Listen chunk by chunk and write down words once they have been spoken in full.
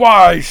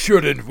Why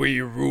shouldn't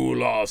we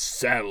rule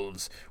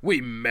ourselves?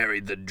 We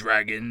married the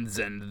dragons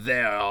and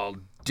they're all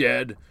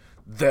dead.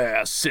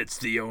 There sits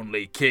the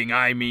only king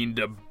I mean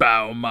to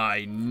bow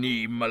my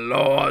knee, my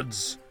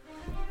lords.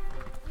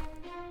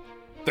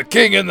 The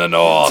king in the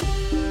north!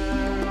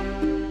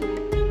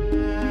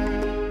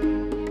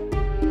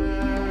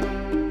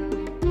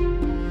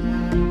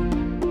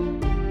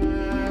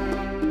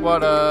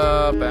 What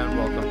up, and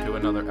welcome to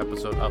another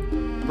episode of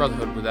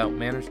Brotherhood Without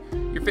Manners,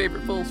 your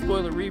favorite full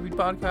spoiler reread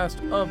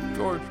podcast of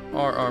George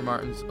R.R.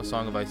 Martin's A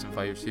Song of Ice and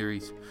Fire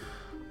series.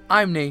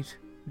 I'm Nate,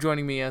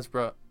 joining me as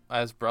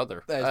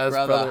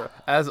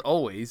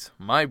always,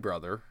 my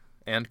brother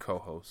and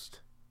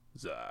co-host,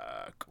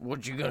 Zach.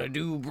 What you gonna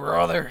do,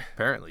 brother?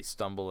 Apparently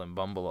stumble and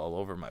bumble all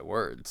over my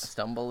words.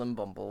 Stumble and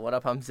bumble. What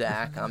up, I'm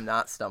Zach. I'm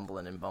not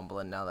stumbling and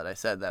bumbling. Now that I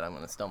said that, I'm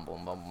gonna stumble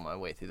and bumble my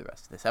way through the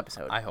rest of this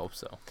episode. I hope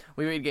so.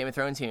 We read Game of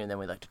Thrones here, and then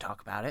we like to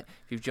talk about it.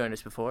 If you've joined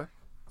us before,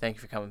 thank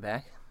you for coming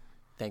back.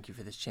 Thank you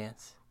for this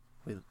chance.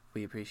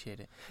 We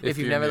appreciate it. If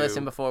you've never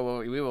listened before,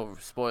 we will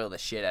spoil the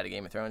shit out of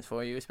Game of Thrones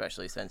for you,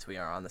 especially since we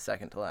are on the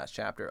second to last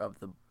chapter of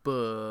the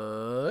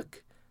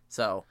book.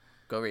 So,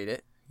 go read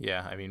it.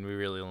 Yeah, I mean, we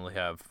really only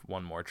have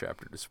one more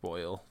chapter to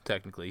spoil,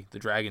 technically. The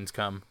dragons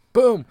come.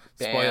 Boom!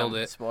 Bam, Spoiled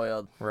it.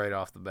 Spoiled. Right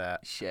off the bat.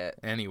 Shit.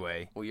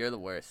 Anyway. Well, you're the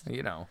worst.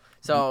 You know.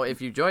 So, if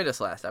you joined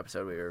us last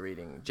episode, we were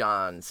reading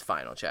Jon's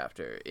final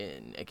chapter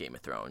in A Game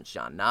of Thrones,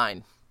 Jon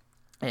 9.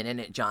 And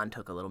in it, Jon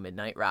took a little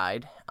midnight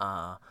ride.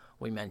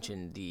 We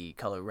mentioned the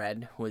color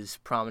red was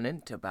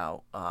prominent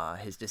about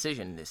his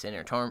decision, this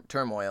inner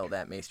turmoil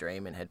that Maester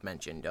Aemon had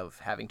mentioned of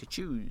having to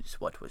choose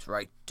what was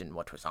right and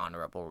what was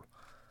honorable.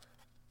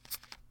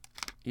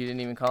 You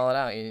didn't even call it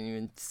out. You didn't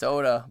even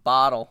soda,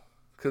 bottle.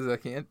 Because I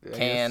can't.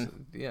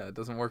 Can. Yeah, it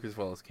doesn't work as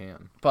well as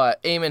can.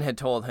 But Aemon had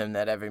told him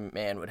that every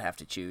man would have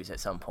to choose at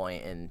some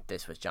point, and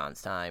this was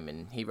Jon's time.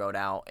 And he rode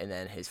out, and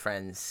then his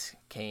friends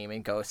came,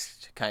 and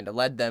Ghost kind of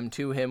led them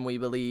to him, we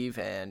believe.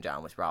 And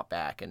Jon was brought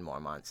back, and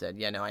Mormont said,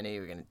 "Yeah, no, I knew you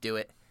were going to do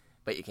it,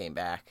 but you came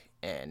back.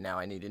 And now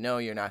I need to know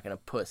you're not going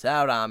to puss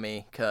out on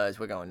me,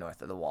 because we're going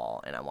north of the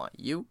wall, and I want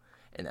you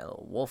and that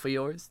little wolf of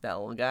yours, that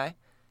little guy,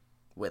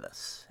 with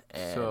us."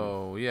 And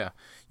so, yeah.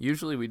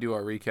 Usually we do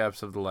our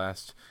recaps of the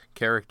last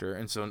character.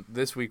 And so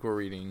this week we're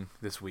reading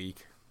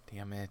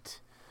Damn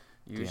it.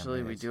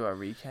 Usually we do our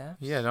recaps?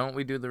 Yeah, don't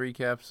we do the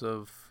recaps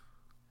of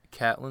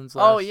Catelyn's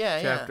last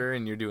chapter? Yeah.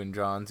 And you're doing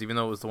Jon's, even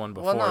though it was the one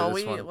before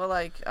we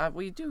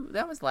do.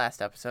 That was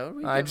last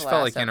episode. I just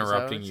felt like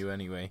interrupting you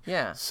anyway.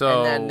 Yeah. So,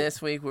 and then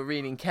this week we're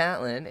reading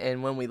Catelyn.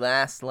 And when we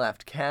last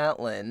left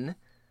Catelyn,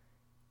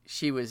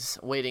 she was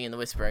waiting in the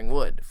Whispering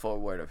Wood for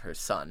word of her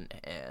son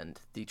and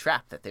the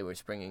trap that they were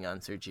springing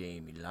on Sir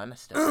Jaime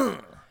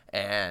Lannister.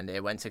 And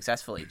it went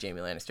successfully.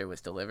 Jaime Lannister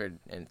was delivered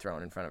and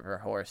thrown in front of her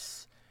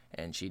horse,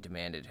 and she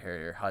demanded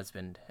her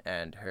husband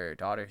and her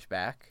daughters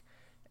back.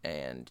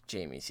 And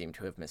Jaime seemed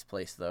to have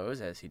misplaced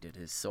those, as he did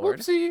his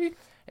sword. Whoopsie.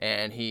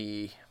 And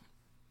he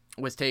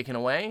was taken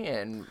away,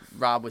 and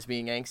Robb was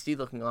being angsty,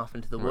 looking off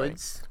into the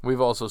woods. We've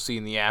also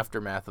seen the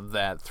aftermath of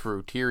that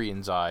through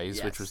Tyrion's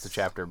eyes, which was the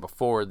chapter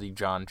before the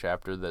Jon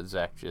chapter that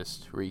Zach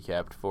just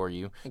recapped for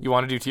you. You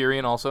want to do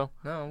Tyrion also?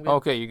 No, I'm good.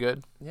 Okay, you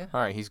good? Yeah. All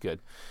right, he's good.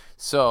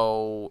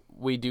 So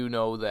we do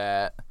know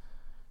that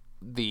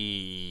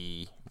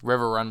the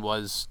River Run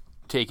was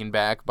taken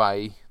back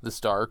by the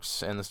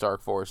Starks and the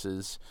Stark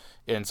forces,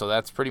 and so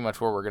that's pretty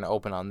much where we're going to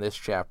open on this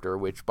chapter,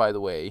 which, by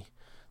the way,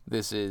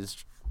 this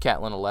is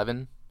Catelyn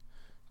 11,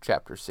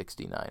 Chapter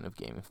 69 of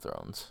Game of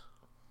Thrones.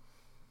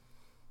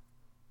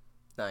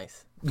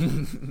 Nice.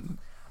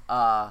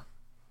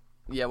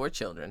 Yeah, we're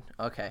children.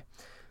 Okay.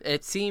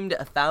 It seemed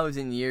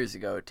 1,000 years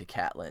ago to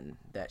Catelyn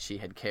that she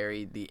had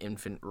carried the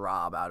infant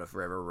Robb out of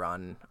River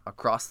Run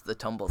across the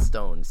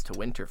Tumblestones to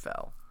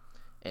Winterfell.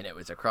 And it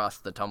was across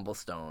the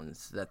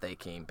Tumblestones that they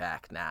came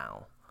back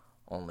now.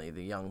 Only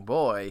the young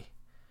boy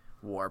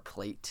wore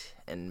plate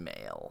and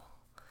mail.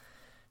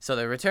 So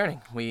they're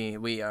returning.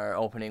 We are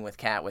opening with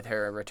Cat with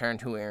her return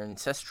to her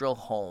ancestral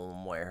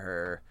home where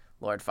her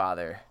Lord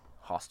Father,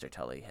 Hoster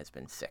Tully, has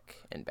been sick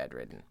and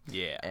bedridden.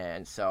 Yeah.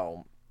 And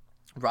so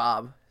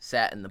Robb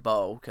sat in the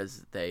bow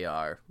because they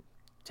are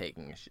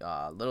taking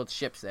little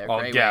ships there.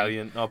 All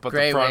gallant up at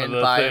the front of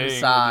the by thing. His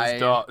side,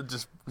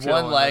 just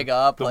one leg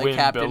up like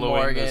Captain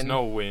Morgan. There's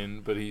no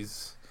wind, but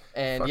he's...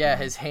 And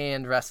his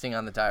hand resting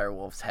on the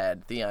direwolf's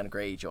head. Theon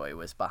Greyjoy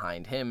was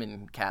behind him,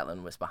 and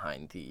Catelyn was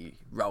behind the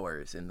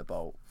rowers in the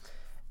boat.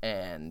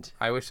 And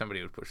I wish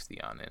somebody would push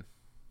Theon in.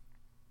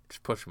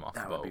 Just push him off the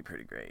boat. That would be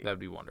pretty great. That would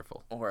be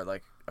wonderful. Or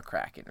like a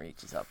Kraken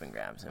reaches up and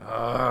grabs him.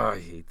 Oh, I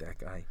hate that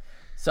guy.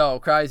 So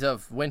cries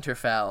of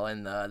Winterfell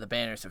and the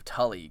banners of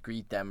Tully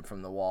greet them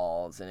from the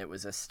walls, and it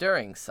was a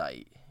stirring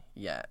sight.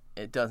 Yet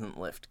it doesn't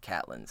lift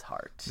Catelyn's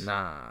heart.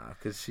 Nah,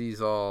 because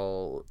she's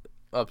all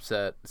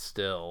upset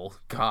still.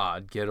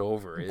 God, get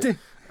over it.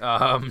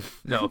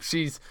 No,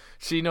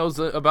 she knows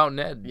about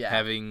Ned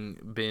having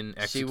been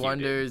executed. She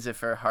wonders if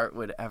her heart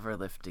would ever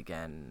lift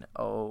again.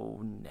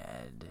 Oh,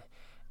 Ned.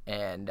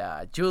 And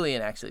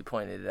Julian actually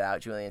pointed it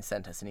out. Julian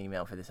sent us an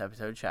email for this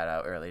episode. Shout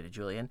out early to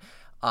Julian.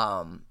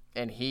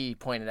 And he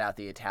pointed out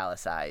the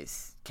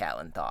italicized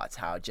Catelyn thoughts,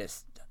 how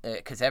just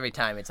because every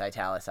time it's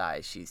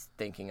italicized, she's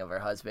thinking of her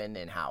husband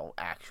and how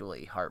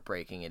actually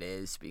heartbreaking it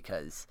is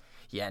because,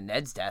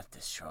 Ned's death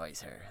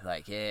destroys her.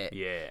 Like,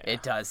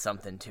 it does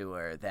something to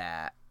her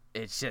that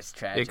it's just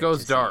tragic. It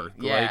goes to dark.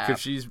 see. Yeah.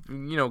 Because she's,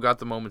 got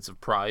the moments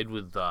of pride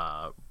with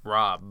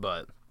Robb,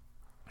 but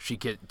she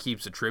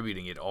keeps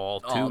attributing it all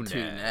to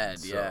Ned.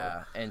 So.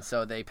 Yeah. And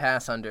so they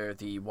pass under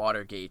the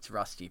Watergate's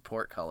rusty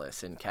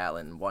portcullis, and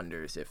Catelyn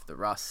wonders if the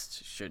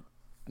rust should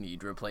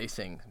need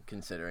replacing,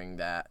 considering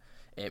that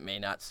it may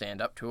not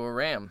stand up to a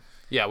ram.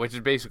 Yeah, which is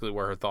basically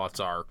where her thoughts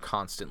are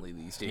constantly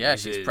these days. Yeah,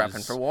 she's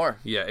prepping for war.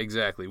 Yeah,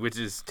 exactly. Which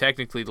is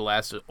technically the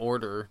last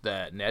order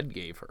that Ned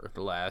gave her,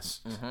 the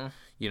last,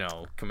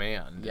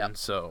 command. Yep. And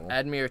so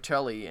Edmure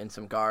Tully and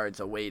some guards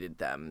awaited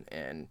them,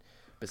 and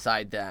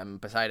beside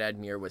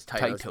Edmure was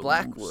Tytos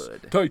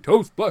Blackwood.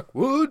 Tytos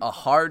Blackwood. A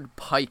hard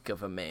pike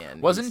of a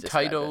man. Wasn't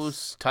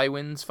Tytos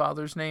Tywin's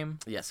father's name?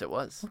 Yes, it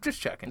was. I'm just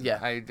checking.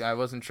 Yeah. I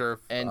wasn't sure.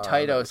 And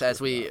Tytos,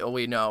 as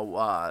we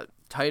know,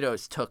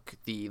 Tytos took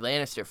the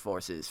Lannister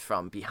forces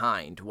from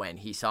behind when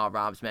he saw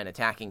Robb's men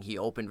attacking. He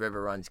opened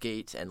River Run's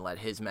gates and led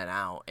his men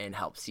out and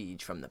helped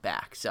siege from the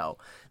back. So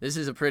this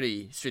is a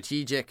pretty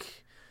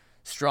strategic,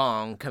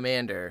 strong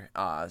commander.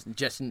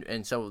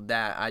 So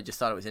that I just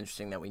thought it was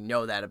interesting that we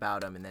know that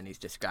about him, and then he's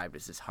described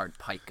as this hard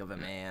pike of a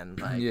man.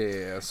 Like,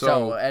 yeah.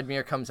 So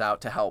Edmure comes out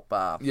to help.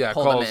 Pull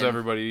calls them in.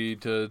 everybody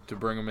to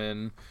bring him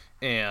in.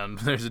 And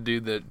there's a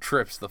dude that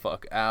trips the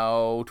fuck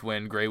out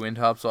when Grey Wind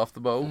hops off the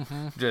boat.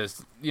 Mm-hmm.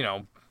 Just,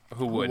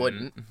 who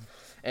wouldn't?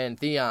 And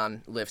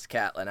Theon lifts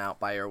Catelyn out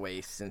by her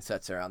waist and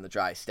sets her on the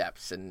dry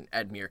steps, and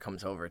Edmure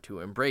comes over to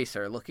embrace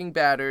her, looking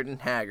battered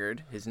and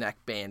haggard, his neck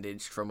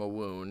bandaged from a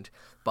wound,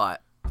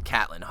 but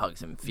Catelyn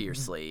hugs him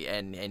fiercely,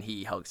 and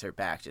he hugs her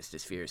back just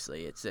as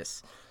fiercely. It's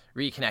this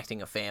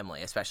reconnecting a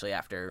family, especially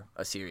after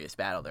a serious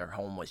battle. Their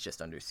home was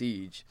just under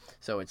siege,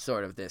 so it's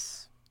sort of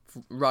this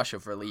rush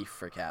of relief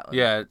for Catelyn.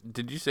 Yeah,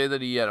 did you say that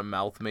he had a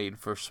mouth made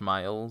for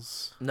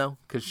smiles? No.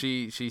 Because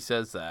she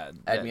says that.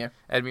 Edmure?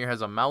 Edmure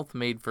has a mouth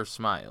made for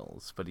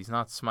smiles, but he's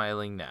not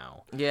smiling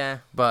now. Yeah.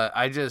 But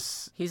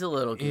he's a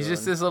little goon. He's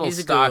just this little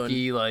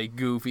stocky, like,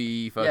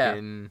 goofy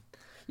fucking...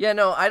 Yeah,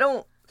 no, I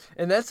don't...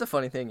 And that's the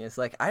funny thing is,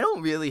 like, I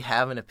don't really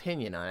have an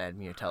opinion on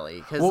Edmure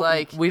Tully,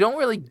 because, we don't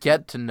really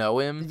get to know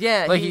him.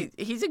 Yeah, like,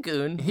 he's a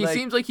goon. He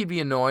seems like he'd be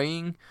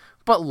annoying,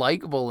 but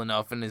likable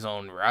enough in his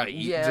own right.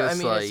 Yeah,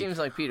 just it seems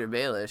like Peter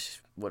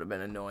Baelish would have been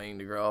annoying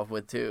to grow up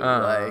with too.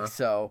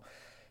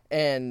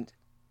 And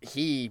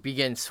he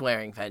begins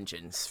swearing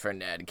vengeance for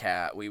Ned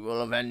Cat. We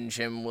will avenge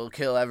him. We'll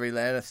kill every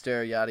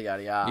Lannister. Yada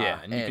yada yada. Yeah,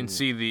 and you can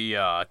see the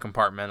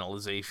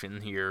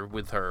compartmentalization here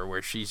with her,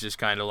 where she's just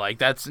kind of like,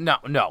 "That's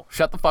no,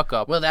 shut the fuck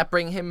up." Will that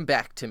bring him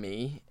back to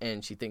me?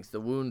 And she thinks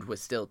the wound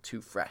was still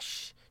too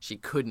fresh. She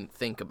couldn't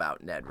think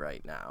about Ned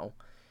right now.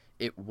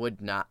 It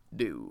would not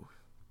do.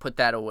 Put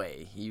that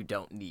away. You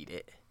don't need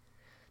it.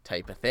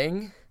 Type of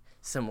thing.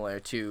 Similar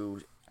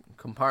to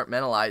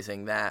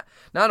compartmentalizing that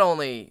not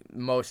only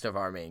most of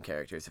our main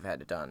characters have had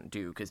to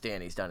do, because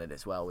Dany's done it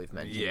as well, we've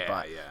mentioned,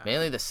 but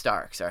mainly the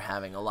Starks are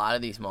having a lot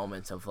of these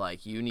moments of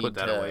like, you need to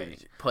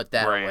put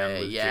that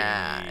away.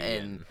 Yeah,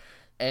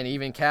 and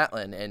even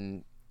Catelyn,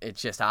 and it's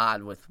just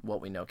odd with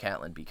what we know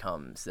Catelyn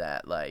becomes,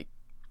 that like,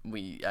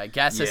 I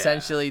guess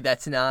essentially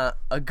that's not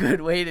a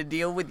good way to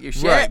deal with your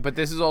shit. Right, but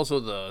this is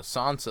also the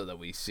Sansa that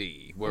we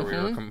see, where we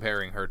were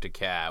comparing her to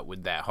Cat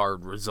with that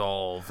hard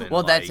resolve.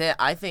 And that's it.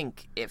 I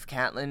think if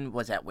Catelyn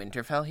was at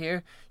Winterfell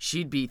here,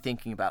 she'd be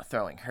thinking about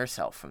throwing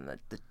herself from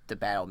the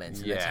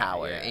battlements in the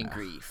tower in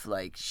grief.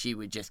 Like, she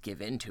would just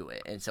give into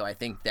it. And so I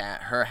think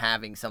that her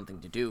having something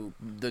to do,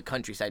 the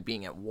countryside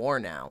being at war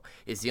now,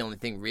 is the only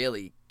thing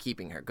really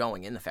keeping her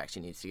going, in the fact she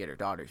needs to get her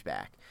daughters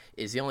back,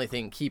 is the only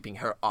thing keeping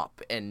her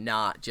up and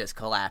not just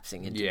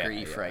collapsing into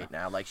grief right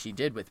now like she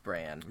did with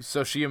Bran.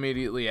 So she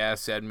immediately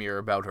asks Edmure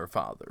about her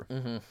father,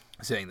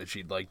 saying that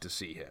she'd like to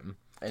see him.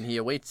 And he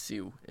awaits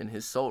you in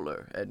his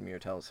solar, Edmure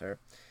tells her.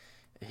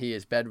 He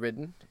is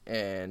bedridden,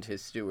 and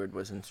his steward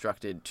was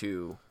instructed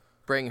to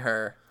bring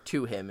her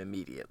to him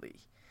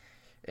immediately.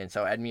 And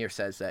so Edmure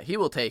says that he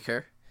will take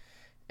her,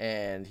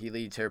 and he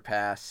leads her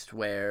past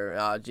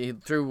where,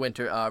 through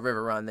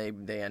River Run,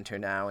 they enter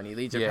now, and he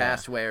leads her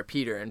past where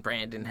Peter and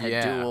Brandon had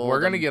dueled. We're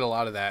going to get a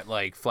lot of that,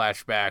 like,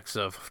 flashbacks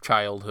of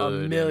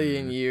childhood. A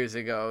million years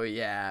ago,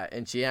 yeah.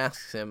 And she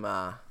asks him,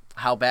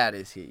 how bad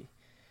is he?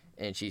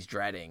 And she's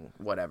dreading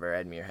whatever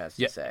Edmure has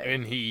to say.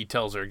 And he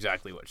tells her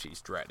exactly what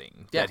she's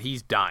dreading. That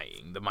he's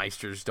dying. The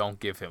Meisters don't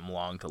give him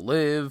long to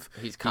live.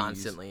 He's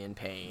constantly in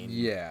pain.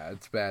 Yeah,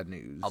 it's bad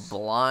news. A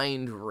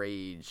blind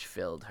rage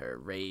filled her.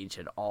 Rage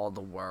at all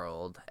the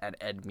world. At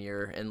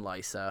Edmure and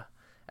Lysa.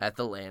 At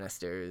the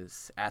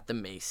Lannisters. At the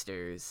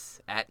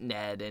Maesters. At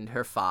Ned and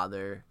her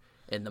father.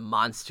 And the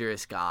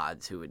monstrous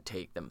gods who would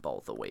take them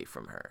both away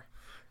from her.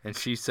 And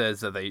she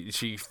says that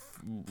she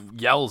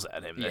yells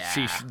at him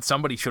that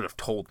somebody should have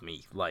told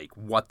me, like,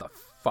 what the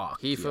fuck.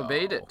 He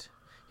forbade it.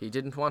 He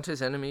didn't want his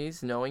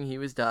enemies knowing he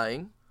was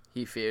dying.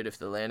 He feared if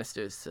the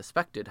Lannisters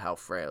suspected how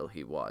frail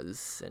he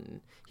was,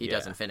 and he Yeah.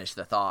 doesn't finish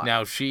the thought.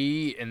 Now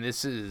she, and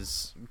this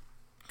is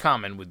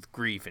common with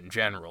grief in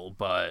general,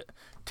 but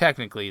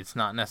technically it's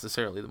not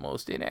necessarily the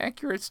most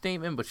inaccurate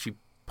statement, but she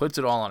puts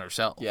it all on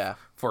herself Yeah.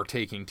 for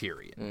taking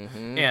Tyrion.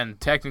 Mm-hmm. And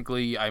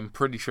technically, I'm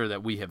pretty sure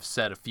that we have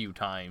said a few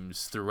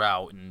times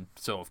throughout, and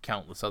so have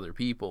countless other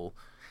people,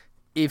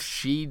 if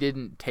she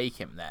didn't take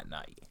him that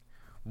night,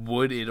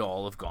 would it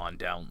all have gone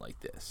down like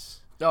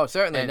this? No,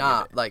 certainly And-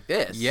 not like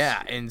this.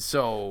 Yeah, and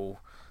so,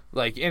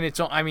 like, and it's,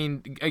 I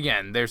mean,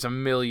 again, there's a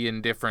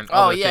million different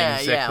Oh other yeah,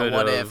 things that yeah. could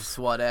What have... ifs?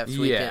 What ifs?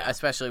 We Yeah. can,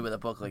 especially with a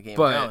book like Game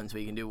But- of Thrones,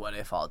 we can do what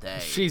if all day.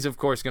 She's, of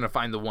course, going to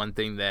find the one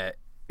thing that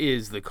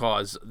is the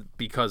cause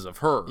because of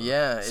her.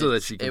 Yeah, so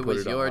that she can it put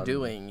was it your on.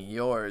 doing,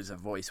 yours, a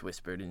voice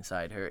whispered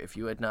inside her, if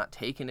you had not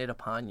taken it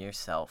upon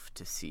yourself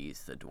to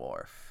seize the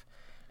dwarf.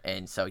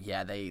 And so,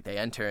 yeah, they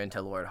enter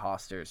into Lord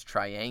Hoster's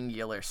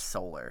triangular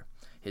solar.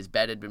 His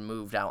bed had been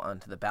moved out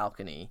onto the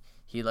balcony.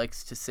 He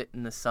likes to sit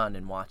in the sun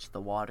and watch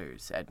the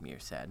waters,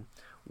 Edmure said,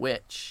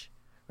 which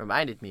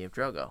reminded me of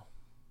Drogo.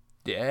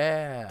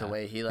 Yeah. The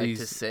way he liked to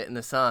He's- sit in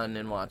the sun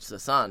and watch the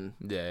sun.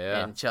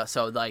 Yeah. And just,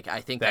 so, like,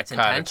 I think That that's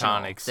intentional.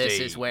 catatonic This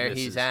state. is where This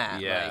he's is-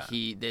 at. yeah.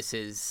 Like, this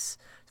is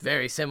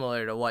very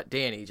similar to what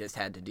Dany just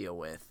had to deal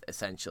with,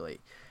 essentially.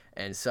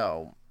 And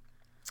so,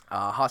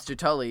 Hoster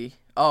Tully,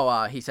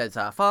 he says,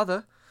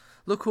 Father,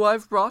 look who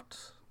I've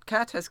brought.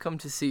 Cat has come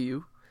to see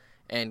you.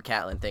 And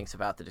Catelyn thinks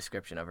about the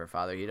description of her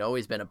father. He'd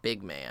always been a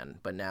big man,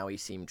 but now he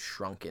seemed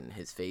shrunken.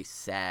 His face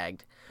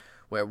sagged,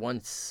 where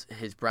once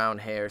his brown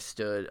hair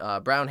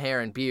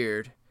and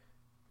beard.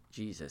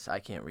 Jesus, I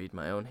can't read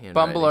my own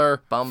handwriting. Bumbler.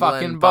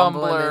 Fucking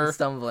bumbler. And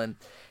stumbling.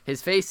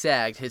 His face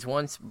sagged. His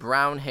once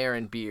brown hair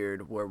and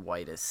beard were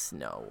white as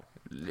snow.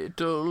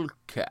 Little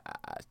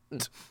cat.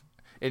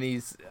 And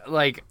he's,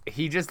 like,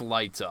 he just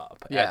lights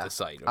up at the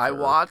sight of I her.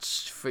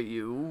 watched for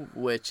you,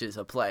 which is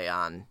a play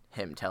on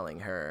him telling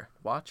her,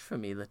 watch for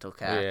me, little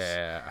cat.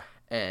 Yeah.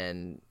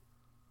 And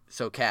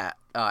so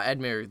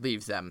Edmure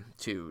leaves them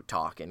to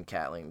talk, and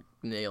Catelyn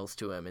nails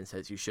to him and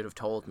says, you should have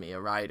told me,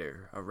 a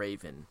rider, a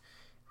raven.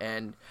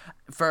 And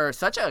for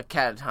such a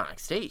catatonic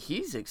state,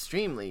 he's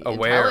extremely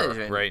Aware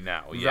intelligent. right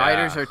now. Yeah.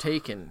 Riders are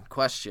taken,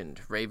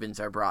 questioned, ravens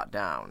are brought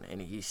down, and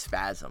he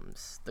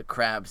spasms. The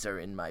crabs are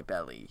in my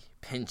belly,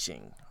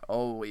 pinching,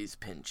 always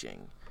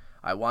pinching.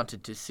 I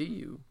wanted to see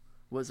you,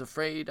 was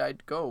afraid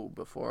I'd go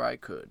before I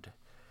could.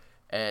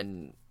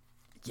 And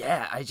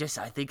yeah, I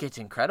think it's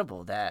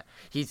incredible that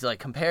he's like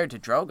compared to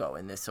Drogo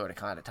in this sort of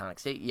catatonic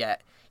state,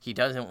 yet he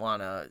doesn't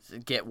want to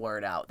get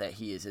word out that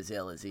he is as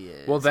ill as he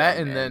is. Well, that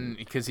and then,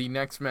 because he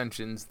next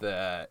mentions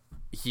that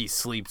he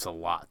sleeps a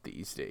lot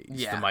these days.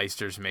 Yeah. The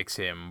Meisters mix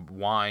him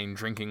wine,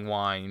 drinking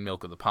wine,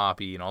 milk of the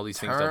poppy, and all these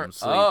things to help Turn him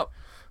sleep. up.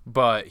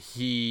 But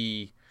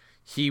he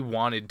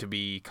wanted to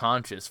be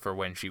conscious for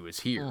when she was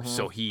here, Mm-hmm.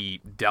 so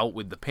he dealt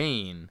with the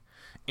pain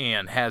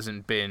and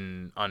hasn't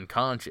been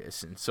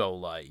unconscious. And so,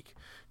 like,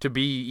 to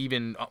be,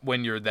 even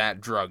when you're that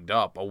drugged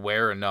up,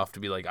 aware enough to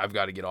be like, I've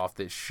got to get off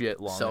this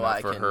shit long So enough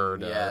I for can, her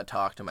to...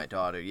 talk to my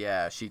daughter.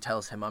 Yeah, she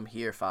tells him, I'm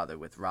here, father,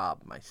 with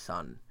Rob, my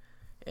son.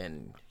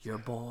 And your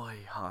boy,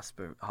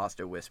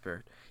 Hoster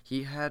whispered.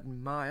 He had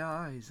my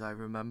eyes, I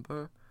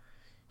remember.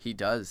 He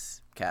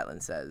does,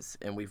 Catelyn says,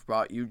 and we've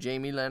brought you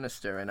Jaime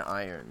Lannister and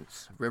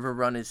irons. River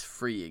Run is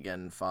free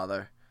again,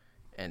 father.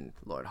 And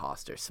Lord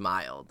Hoster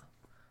smiled.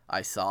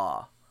 I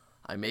saw.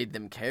 I made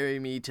them carry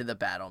me to the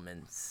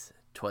battlements.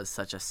 'Twas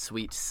such a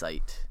sweet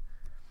sight.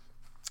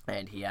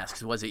 And he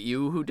asks, was it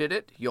you who did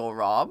it, your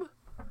Rob?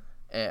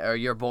 Or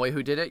your boy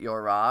who did it,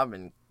 your Rob?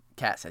 And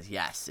Cat says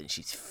yes, and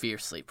she's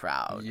fiercely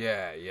proud.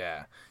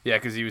 Yeah,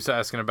 because he was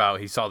asking about,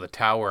 he saw the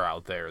tower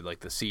out there, like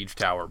the siege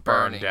tower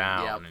burn Burning,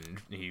 down, yep.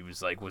 and he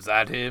was like, was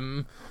that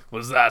him?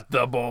 Was that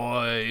the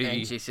boy?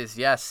 And she says,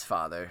 yes,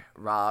 father,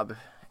 Rob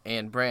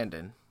and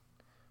Brendan,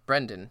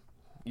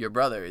 your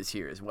brother is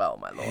here as well,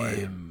 my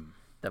lord.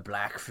 The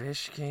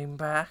Blackfish came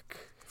back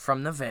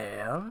from the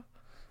Vale.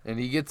 And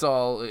he gets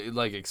all,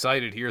 like,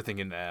 excited here,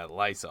 thinking that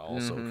Lysa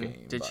also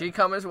came. Did but- she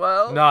come as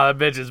well? No, that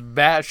bitch is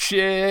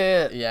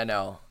batshit. Yeah,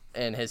 no.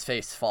 And his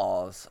face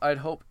falls. I'd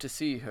hoped to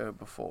see her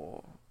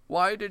before.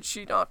 Why did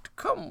she not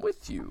come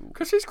with you?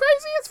 Because she's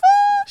crazy as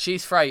fuck.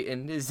 She's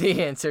frightened, is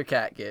the answer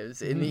Cat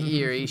gives. In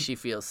the Eyrie, she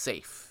feels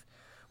safe.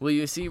 Will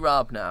you see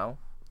Rob now?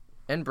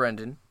 And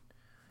Brendan?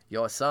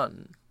 Your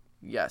son?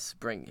 Yes,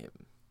 bring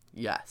him.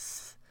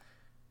 Yes.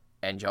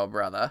 And your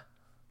brother?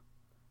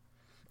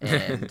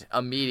 And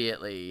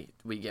immediately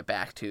we get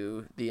back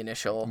to the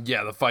initial...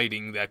 Yeah, the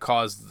fighting that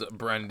caused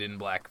Brendan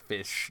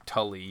Blackfish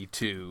Tully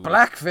to...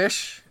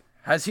 Blackfish?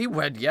 Has he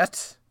wed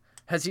yet?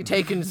 Has he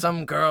taken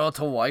some girl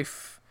to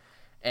wife?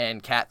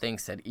 And Cat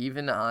thinks that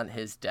even on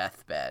his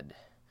deathbed,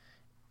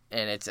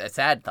 and it's a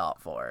sad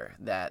thought for her,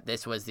 that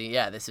this was the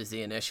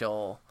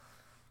initial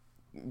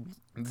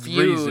feud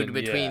reason,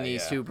 between yeah,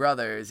 these yeah. two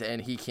brothers,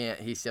 and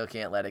he still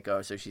can't let it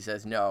go. So she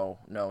says, no,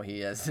 he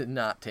has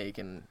not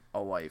taken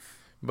a wife.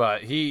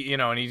 But he,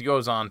 and he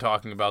goes on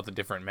talking about the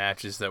different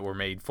matches that were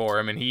made for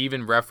him, and he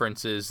even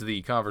references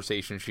the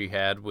conversation she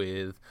had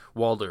with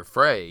Walder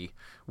Frey,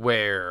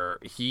 where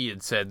he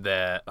had said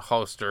that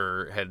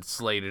Hoster had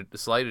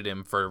slighted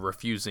him for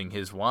refusing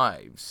his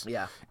wives.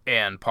 Yeah.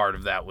 And part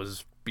of that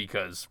was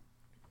because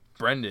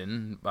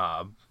Brendan,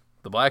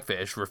 the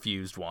Blackfish,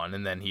 refused one,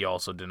 and then he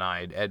also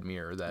denied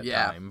Edmure that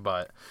time.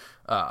 But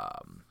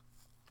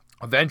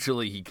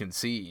eventually he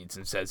concedes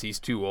and says he's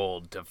too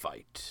old to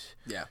fight.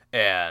 Yeah.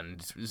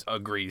 And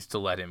agrees to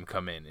let him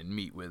come in and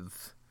meet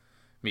with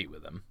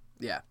him.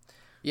 Yeah.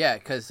 Yeah,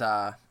 because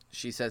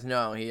she says,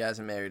 no, he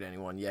hasn't married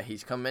anyone. Yeah,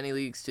 he's come many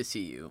leagues to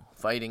see you,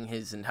 fighting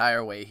his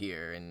entire way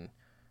here. And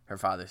her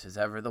father says,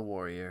 ever the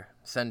warrior,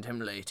 send him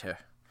later.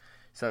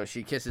 So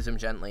she kisses him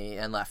gently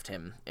and left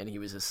him, and he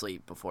was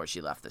asleep before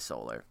she left the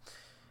Solar.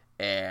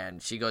 And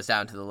she goes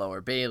down to the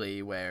lower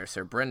Bailey, where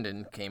Sir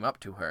Brendan came up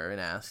to her and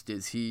asked,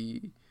 is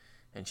he...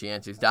 And she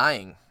answers,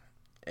 dying,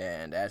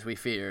 and as we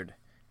feared,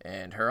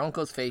 and her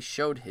uncle's face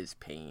showed his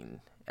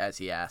pain as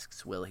he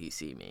asks, will he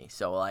see me?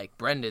 So, like,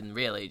 Brendan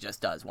really just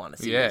does want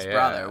to see his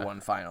brother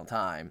one final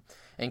time.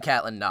 And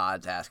Catelyn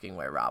nods, asking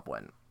where Robb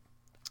went.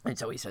 And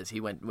so he says he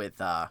went with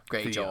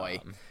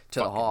Greyjoy to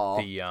the hall.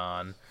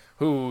 Theon,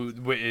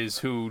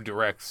 who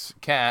directs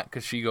Cat,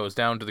 because she goes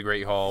down to the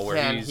Great Hall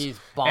where he's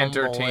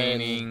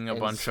entertaining a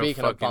bunch of fucking...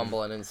 Speaking of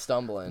bumbling and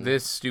stumbling.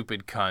 This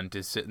stupid cunt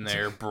is sitting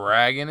there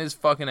bragging his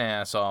fucking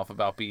ass off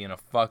about being a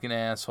fucking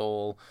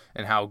asshole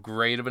and how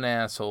great of an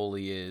asshole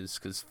he is,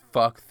 because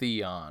fuck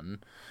Theon,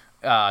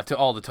 to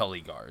all the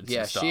Tully guards.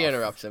 Yeah, and stuff. She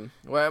interrupts him.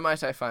 Where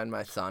might I find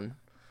my son?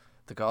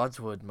 The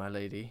gods would, my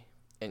lady.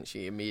 And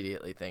she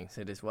immediately thinks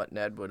it is what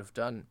Ned would have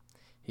done.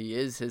 He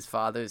is his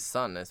father's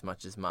son as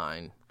much as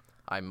mine.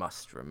 I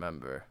must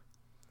remember.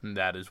 And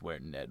that is where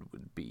Ned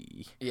would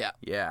be. Yeah.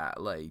 Yeah,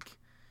 like,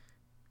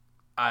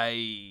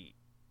 I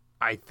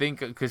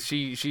think, because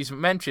she's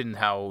mentioned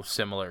how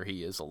similar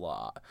he is a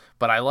lot.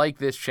 But I like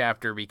this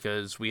chapter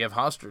because we have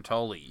Hoster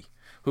Tully,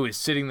 who is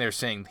sitting there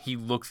saying, he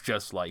looks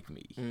just like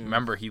me.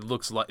 Remember, he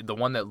looks like, the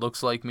one that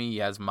looks like me, he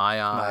has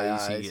my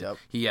eyes.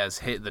 He has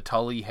the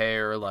Tully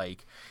hair,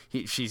 like,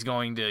 she's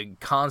going to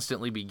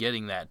constantly be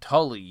getting that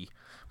Tully,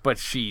 but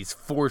she's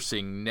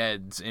forcing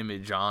Ned's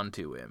image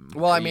onto him.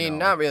 Well, I mean,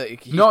 not really.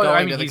 He's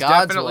he's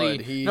definitely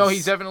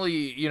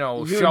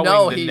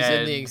showing he's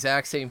in the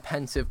exact same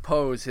pensive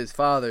pose his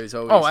father's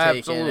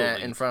always taken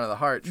in front of the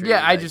heart tree.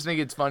 Yeah, I just think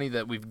it's funny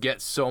that we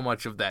get so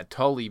much of that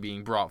Tully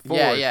being brought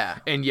forward. Yeah.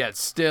 And yet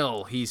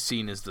still he's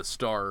seen as the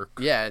Stark.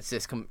 Yeah, it's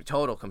this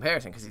total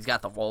comparison because he's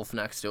got the wolf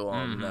next to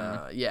him.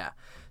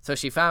 So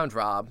she found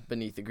Robb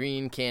beneath a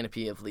green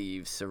canopy of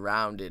leaves,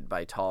 surrounded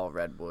by tall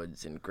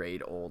redwoods and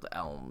great old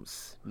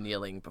elms,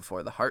 kneeling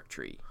before the heart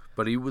tree.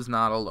 But he was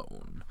not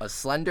alone. A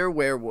slender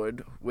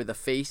werewood with a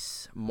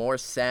face more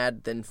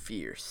sad than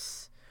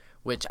fierce,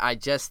 which I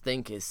just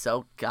think is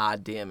so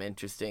goddamn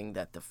interesting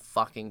that the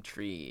fucking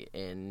tree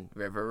in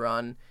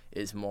Riverrun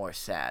is more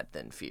sad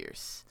than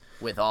fierce.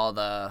 With all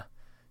the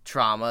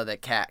trauma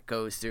that Cat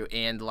goes through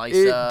and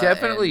Lysa. It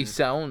definitely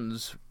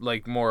sounds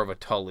like more of a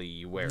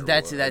Tully werewood.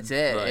 That's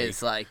it. Like,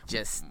 it's like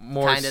just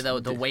kind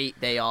of the weight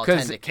they all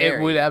tend to carry.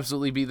 It would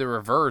absolutely be the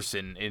reverse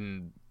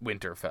in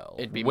Winterfell.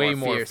 It'd be way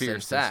more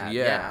fierce than sad.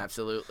 Yeah,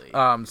 absolutely.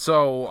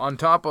 So on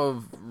top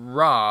of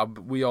Robb,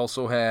 we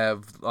also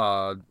have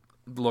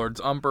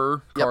Lords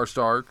Umber,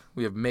 Karstark.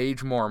 We have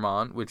Mage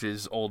Mormont, which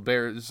is Old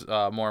Bear's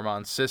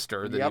Mormont's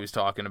sister that he was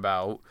talking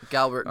about.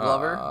 Galbert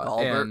Glover.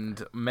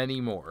 And many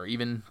more.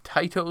 Even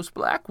Tytos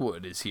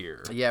Blackwood is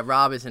here. Yeah,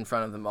 Robb is in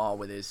front of them all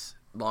with his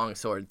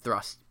longsword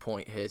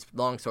point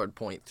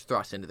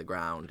thrust into the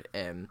ground,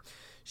 and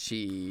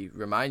she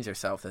reminds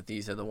herself that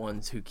these are the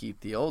ones who keep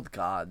the old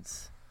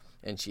gods.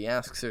 And she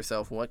asks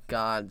herself what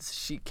gods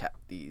she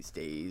kept these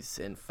days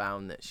and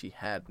found that she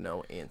had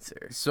no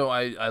answer. So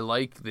I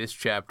like this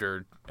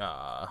chapter.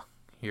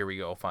 Here we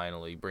go,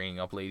 finally, bringing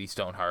up Lady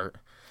Stoneheart.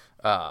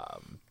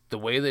 The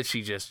way that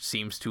she just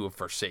seems to have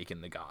forsaken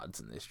the gods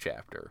in this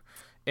chapter.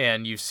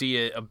 And you see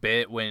it a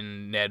bit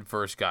when Ned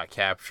first got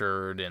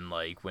captured and,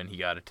 like, when he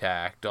got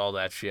attacked, all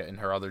that shit in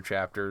her other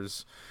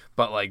chapters.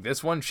 But, like,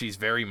 this one, she's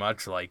very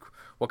much like,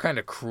 what kind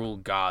of cruel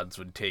gods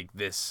would take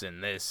this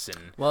and this?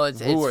 And well,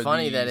 it's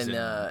funny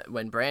that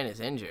when Bran is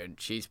injured,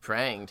 she's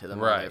praying to the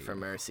Mother for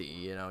mercy.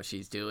 You know,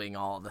 she's doing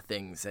all the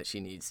things that she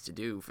needs to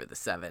do for the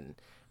Seven.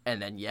 And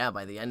then,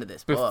 by the end of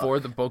this book, before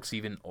the book's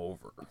even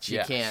over, she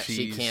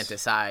can't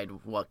decide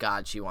what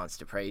god she wants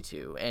to pray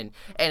to, and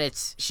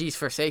she's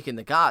forsaken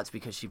the gods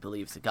because she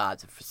believes the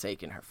gods have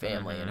forsaken her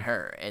family and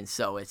her, and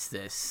so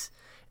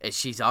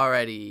she's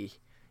already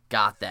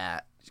got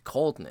that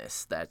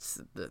coldness.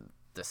 That's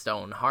the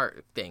stone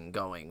heart thing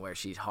going, where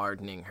she's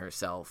hardening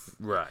herself.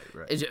 Right.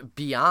 It's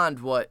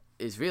beyond what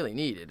is really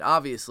needed.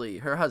 Obviously,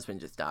 her husband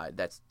just died.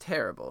 That's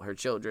terrible. Her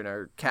children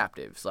are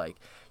captives. Like,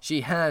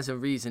 she has a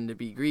reason to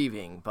be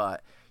grieving,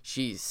 but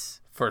she's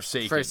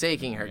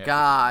forsaking her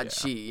God.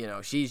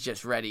 Yeah. She's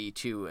just ready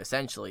to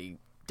essentially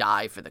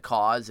die for the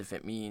cause if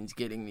it means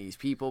getting these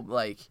people.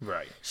 Like,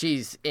 Right.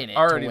 she's in it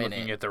Already to win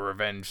looking it. at the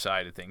revenge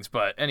side of things.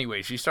 But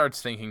anyway, she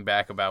starts thinking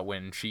back about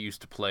when she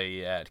used to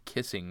play at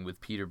Kissing with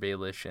Peter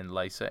Baelish and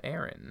Lysa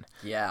Arryn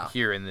Yeah.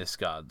 here in this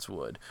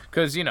Godswood.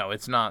 Because,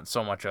 it's not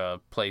so much a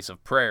place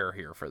of prayer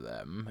here for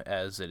them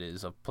as it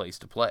is a place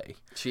to play.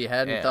 She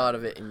hadn't And- thought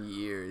of it in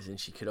years, and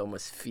she could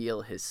almost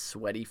feel his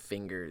sweaty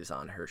fingers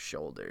on her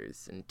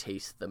shoulders and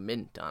taste the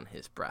mint on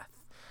his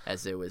breath,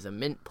 as there was a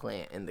mint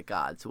plant in the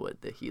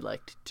Godswood that he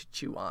liked to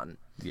chew on.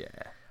 Yeah.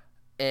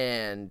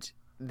 And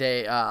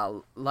they,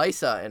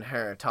 Lysa and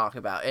her talk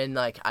about, and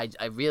like,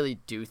 I really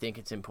do think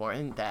it's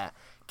important that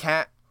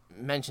Cat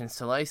mentions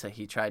to Lysa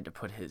he tried to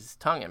put his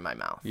tongue in my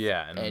mouth.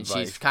 Yeah. And like,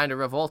 she's kind of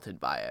revolted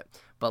by it.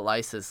 But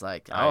Lysa's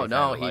like, I oh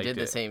no, kinda he liked did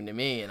the it. same to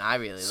me, and I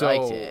really So,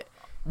 liked it.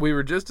 we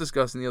were just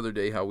discussing the other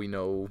day how we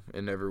know,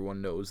 and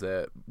everyone knows,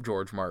 that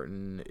George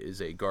Martin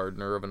is a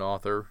gardener of an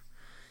author.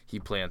 He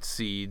plants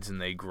seeds and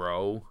they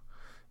grow.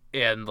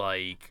 And,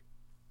 like,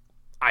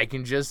 I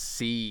can just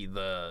see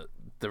the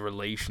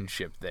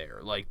relationship there,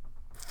 like,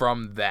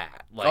 from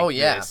that. Like, Oh,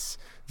 yeah. this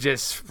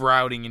just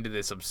sprouting into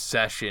this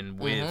obsession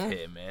with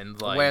him.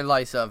 And, like, Where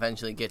Lysa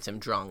eventually gets him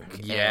drunk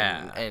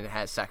Yeah. and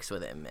has sex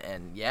with him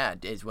and,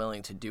 is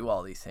willing to do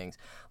all these things.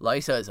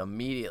 Lysa is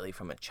immediately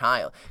from a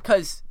child.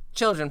 Because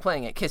children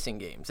playing at kissing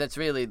games, that's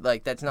really,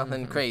 like, that's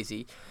nothing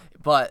crazy.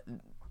 But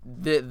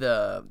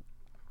the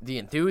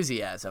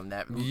enthusiasm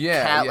that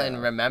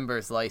Catelyn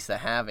remembers Lysa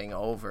having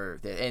over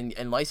and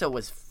Lysa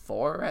was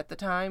 4 at the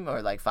time,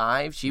 or like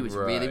 5. She was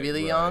really,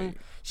 really young.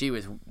 She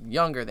was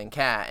younger than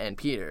Cat and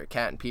Peter.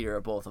 Cat and Peter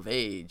are both of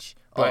age,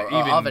 but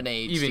or of an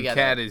age even together.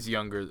 Cat is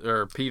younger,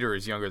 or Peter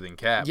is younger than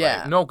Cat.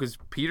 Yeah. No, because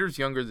Peter's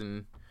younger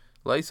than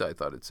Lysa, I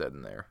thought it said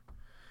in there.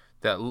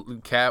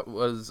 That Cat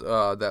was,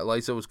 that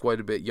Lysa was quite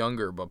a bit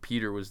younger, but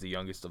Peter was the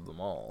youngest of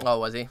them all. Oh,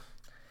 was he?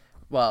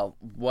 Well,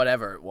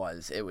 whatever it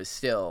was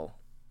still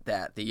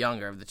that the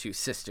younger of the two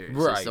sisters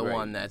is the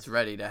one that's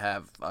ready to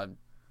have a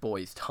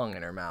boy's tongue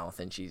in her mouth,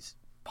 and she's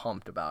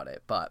pumped about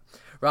it. But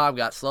Robb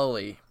got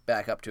slowly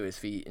back up to his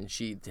feet and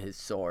sheathed his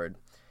sword,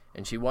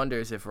 and she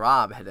wonders if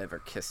Robb had ever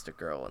kissed a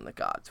girl in the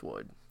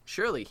Godswood.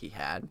 Surely he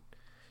had.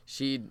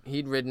 He'd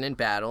ridden in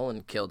battle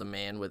and killed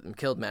men with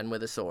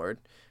a sword.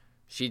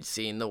 She'd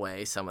seen the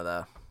way some of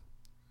the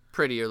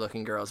prettier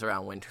looking girls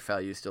around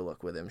Winterfell used to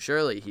look with him.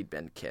 Surely he'd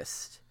been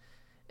kissed.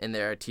 And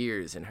there are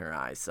tears in her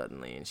eyes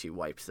suddenly, and she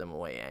wipes them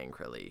away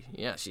angrily.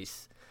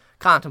 She's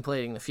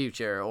contemplating the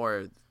future,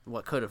 or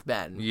what could have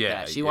been.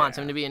 Yeah, She wants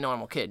him to be a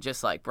normal kid,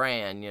 just like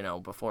Bran,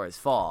 before his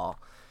fall.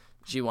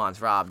 She wants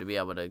Robb to be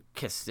able to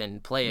kiss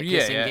and play at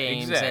kissing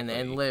games exactly.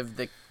 and live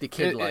the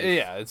kid life.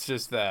 Yeah, it's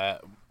just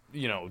that,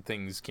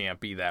 things can't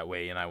be that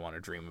way, and I want to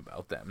dream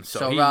about them.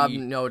 So he, Robb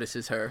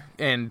notices her.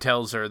 and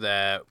tells her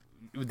that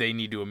they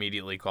need to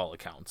immediately call a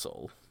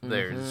council.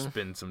 There's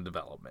been some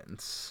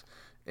developments.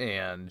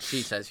 And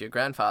She says, your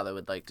grandfather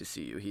would like to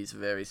see you. He's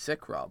very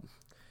sick, Robb.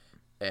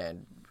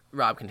 And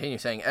Robb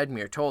continues saying,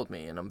 Edmure told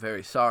me, and I'm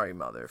very sorry,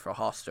 Mother, for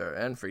Hoster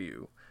and for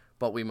you,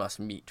 but we must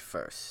meet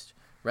first.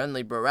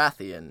 Renly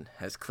Baratheon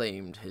has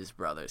claimed his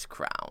brother's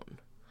crown.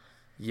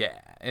 Yeah,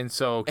 and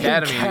so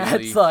Cat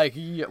immediately... Cat's like,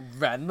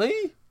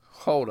 Renly?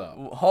 Hold up.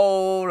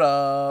 Hold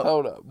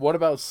up. What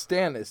about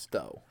Stannis,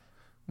 though?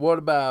 What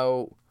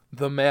about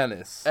the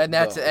Menace? And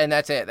that's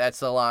it. That's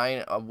the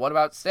line. What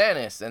about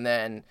Stannis? And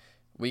then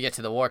we get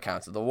to the War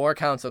Council. The War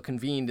Council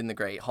convened in the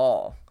Great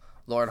Hall.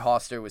 Lord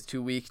Hoster was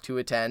too weak to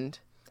attend.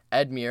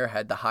 Edmure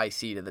had the high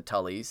seat of the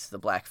Tullys, the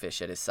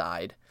Blackfish at his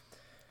side.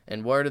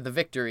 And word of the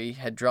victory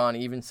had drawn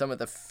even some of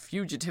the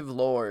fugitive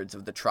lords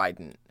of the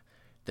Trident.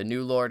 The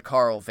new Lord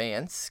Carl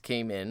Vance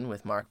came in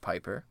with Mark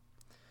Piper.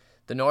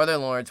 The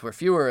Northern Lords were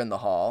fewer in the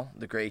hall,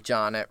 the Great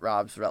John at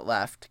Robb's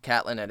left,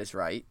 Catelyn at his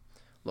right.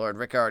 Lord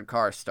Rickard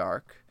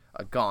Karstark,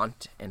 a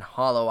gaunt and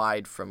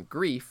hollow-eyed from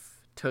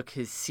grief, took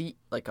his seat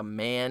like a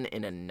man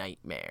in a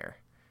nightmare.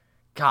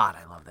 God,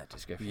 I love that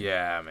description.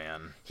 Yeah,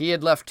 man. He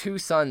had left 2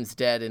 sons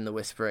dead in the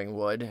Whispering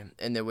Wood,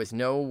 and there was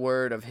no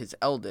word of his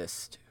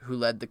eldest, who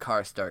led the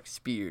Karstark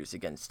spears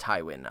against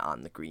Tywin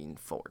on the Green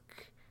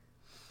Fork.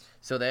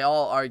 So they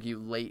all argue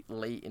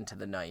late into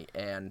the night,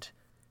 and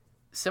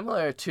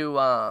similar to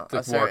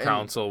The War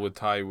Council with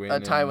Tywin.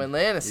 Tywin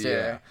Lannister,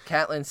 Yeah.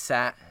 Catelyn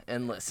sat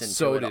and listened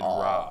So to it did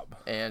all. Robb.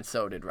 And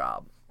so did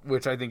Robb.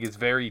 Which I think is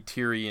very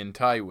Tyrion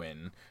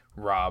Tywin,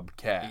 Robb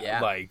Cat.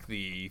 Yeah. Like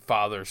the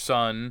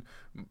father-son,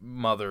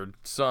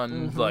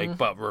 mother-son, like,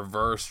 but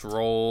reversed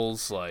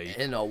roles. Like,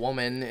 And a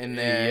woman in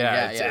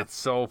there. it's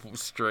so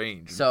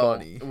strange and So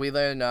funny. we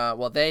learn,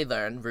 they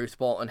learn Roose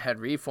Bolton had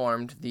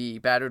reformed the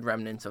battered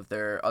remnants of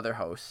their other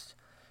hosts.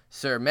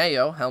 Sir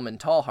Mayo, Helmund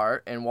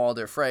Tallheart, and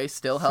Walder Frey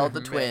still held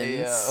the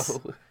twins.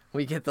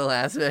 We get the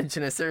last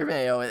mention of Sir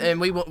Mayo, and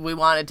we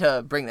wanted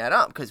to bring that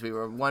up because we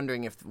were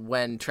wondering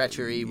when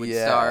treachery would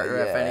start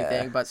or if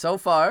anything. But so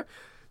far,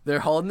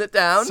 They're holding it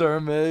down. Sir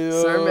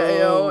Mayo. Sir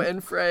Mayo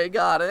and Frey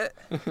got it.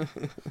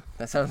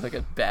 That sounds like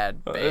a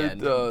bad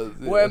band. It does.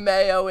 We're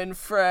Mayo and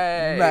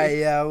Frey.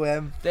 Mayo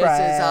and This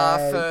is our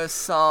first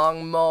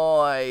song,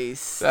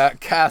 Moist.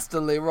 At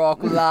Casterly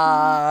Rock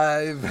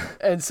Live.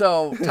 And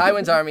so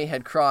Tywin's army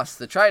had crossed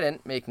the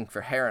Trident, making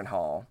for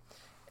Harrenhal.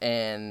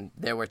 And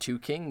there were 2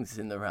 kings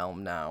in the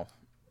realm now.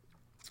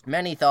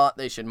 Many thought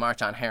they should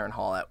march on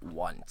Harrenhal at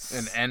once.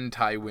 And end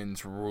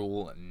Tywin's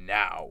rule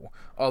now.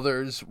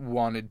 Others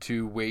wanted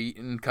to wait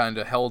and kind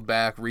of held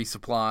back,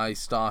 resupply,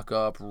 stock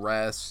up,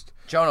 rest.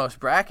 Jonas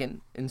Bracken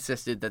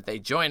insisted that they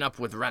join up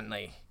with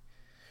Renly.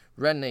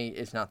 Renly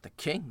is not the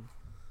king,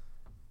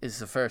 is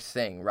the first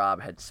thing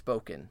Robb had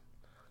spoken.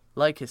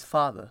 Like his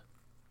father,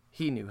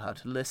 he knew how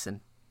to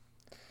listen.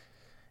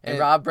 And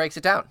Robb breaks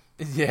it down.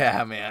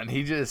 Yeah, man.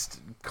 He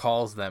just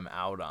calls them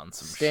out on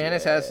some shit.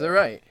 Stannis has the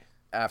right.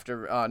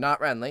 After, not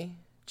Renly,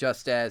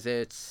 just as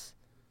it's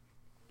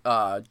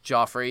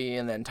Joffrey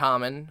and then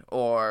Tommen,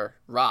 or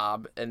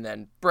Robb and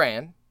then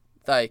Bran.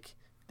 Like,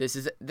 this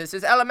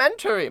is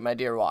elementary, my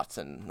dear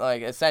Watson.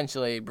 Like,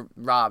 essentially,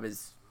 Robb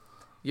is,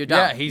 you're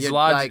done. Yeah,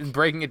 he's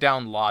breaking it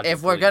down logically.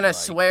 If we're gonna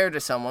swear to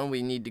someone,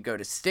 we need to go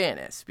to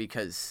Stannis,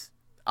 because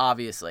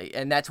obviously,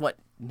 and that's what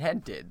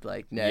Ned did.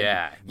 Like,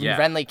 Ned,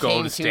 Renly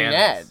came to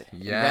Ned.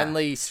 Yeah.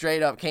 Renly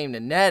straight up came to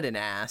Ned and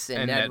asked,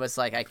 and Ned was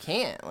like, I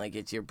can't. Like,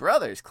 it's your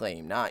brother's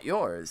claim, not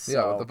yours. So.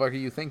 Yeah, what the fuck are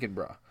you thinking,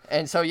 bro?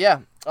 And so,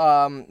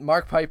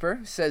 Mark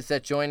Piper says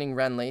that joining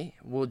Renly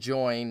will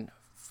join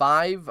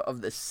 5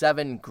 of the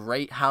 7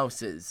 great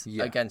houses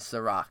against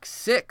the Rock.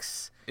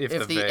 6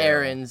 if the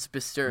Arryns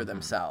bestir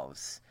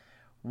themselves.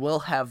 We'll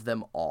have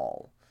them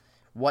all.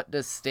 What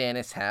does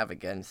Stannis have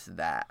against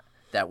that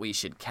we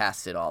should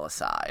cast it all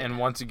aside? And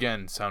once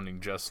again, sounding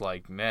just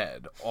like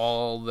Ned,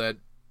 all that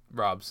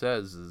Robb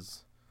says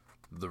is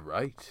the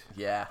right.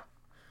 Yeah.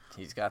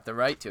 He's got the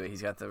right to it.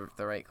 He's got the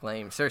right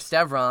claim. Sir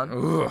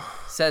Stevron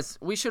says,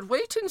 we should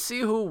wait and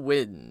see who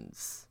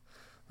wins.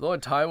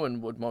 Lord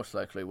Tywin would most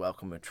likely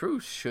welcome a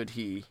truce, should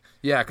he...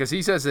 Yeah, because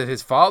he says that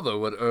his father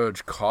would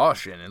urge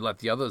caution and let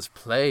the others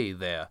play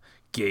their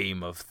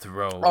Game of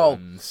Thrones. Oh,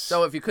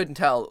 so if you couldn't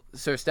tell,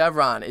 Sir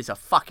Stevron is a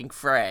fucking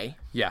Frey.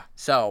 Yeah.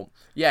 So,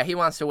 yeah, he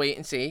wants to wait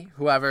and see.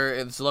 Whoever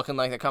is looking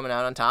like they're coming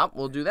out on top,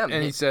 we'll do them.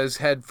 And he says,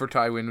 head for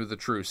Tywin with a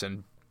truce,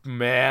 and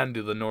man,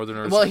 do the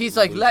Northerners... Well, he's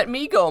like, let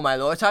me go, my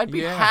lords. I'd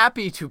be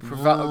happy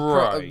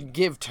to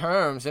give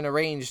terms and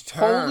arrange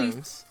terms.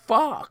 Holy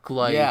fuck,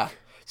 like... Yeah.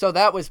 So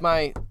that was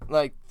my,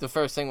 the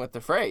first thing with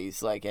the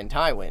phrase, in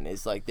Tywin,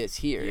 is, this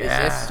here. Yeah.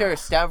 Is this Sir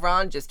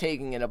Stevron just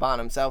taking it upon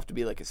himself to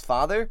be like his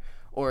father?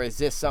 Or is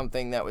this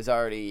something that was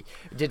already...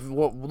 Did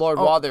Lord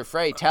Walder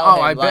Frey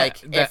tell him,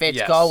 if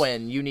it's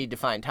going, you need to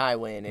find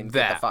Tywin and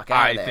get the fuck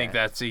out of there? I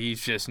think he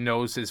just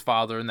knows his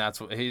father, and that's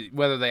what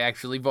whether they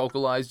actually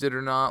vocalized it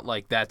or not,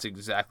 that's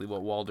exactly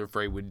what Walder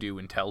Frey would do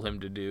and tell him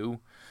to do.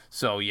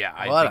 So, yeah,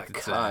 I think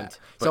it's that.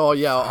 So,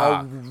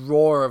 a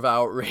roar of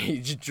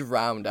outrage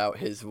drowned out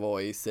his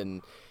voice,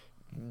 and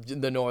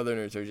the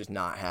Northerners are just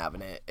not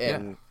having it.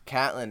 And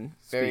Catelyn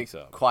very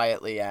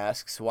quietly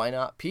asks, why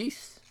not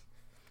peace?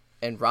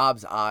 And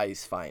Robb's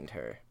eyes find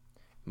her.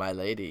 My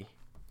lady,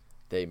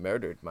 they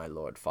murdered my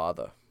lord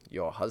father,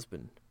 your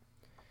husband.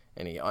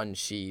 And he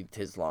unsheathed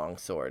his long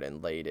sword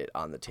and laid it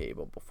on the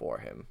table before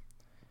him.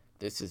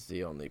 This is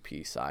the only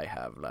peace I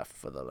have left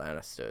for the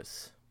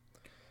Lannisters.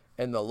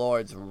 And the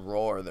lords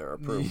roar their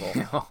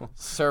approval.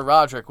 Sir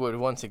Roderick would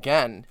once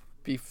again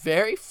be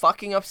very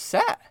fucking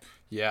upset.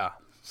 Yeah.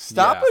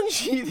 Stop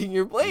unsheathing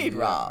your blade,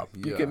 Robb.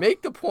 You can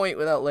make the point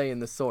without laying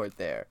the sword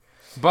there.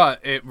 But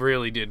it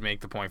really did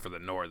make the point for the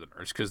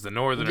Northerners, because the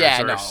Northerners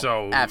are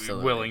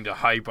so willing to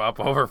hype up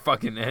over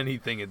fucking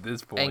anything at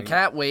this point. And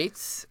Cat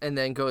waits and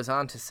then goes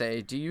on to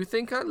say, do you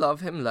think I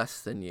love him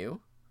less than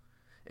you?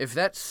 If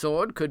that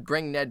sword could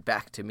bring Ned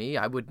back to me,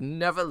 I would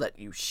never let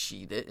you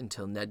sheathe it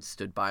until Ned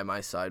stood by my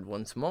side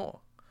once more.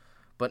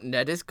 But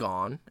Ned is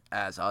gone,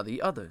 as are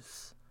the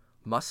others.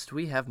 Must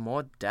we have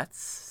more deaths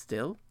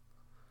still?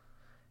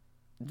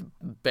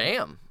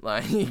 Bam.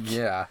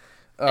 Yeah.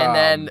 And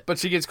then... But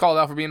she gets called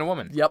out for being a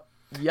woman. Yep.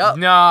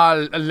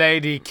 No,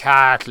 Lady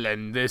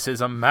Catelyn, this is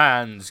a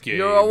man's game.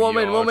 You're a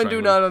woman. Women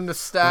do not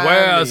understand.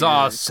 Where's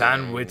our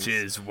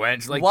sandwiches,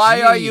 wench?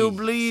 Why are you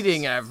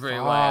bleeding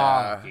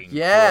everywhere?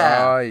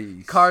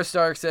 Christ.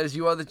 Karstark says,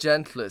 you are the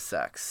gentlest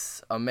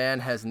sex. A man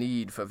has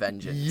need for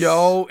vengeance.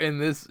 Yo, in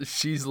this,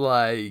 she's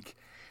like...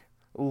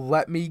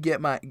 Let me get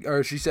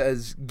or she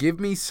says, give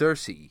me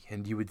Cersei,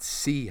 and you would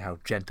see how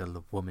gentle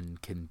a woman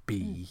can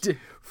be.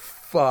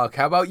 Fuck,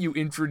 how about you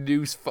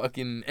introduce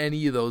fucking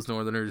any of those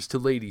Northerners to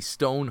Lady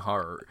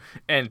Stoneheart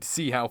and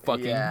see how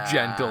fucking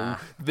gentle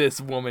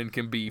this woman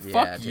can be.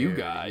 Fuck dude. You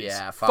guys.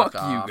 Yeah, fuck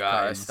off, you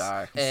guys.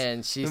 Karstark.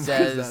 And she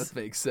says... That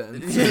makes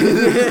sense.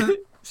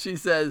 She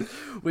says,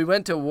 we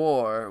went to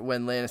war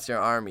when Lannister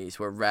armies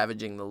were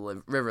ravaging the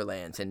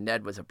Riverlands, and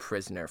Ned was a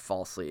prisoner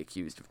falsely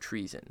accused of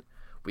treason.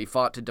 We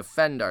fought to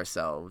defend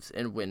ourselves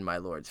and win my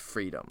lord's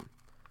freedom.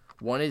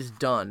 One is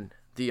done,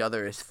 the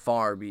other is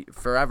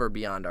forever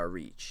beyond our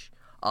reach.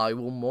 I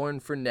will mourn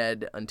for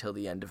Ned until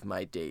the end of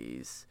my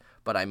days,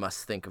 but I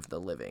must think of the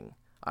living.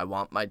 I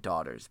want my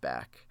daughters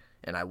back,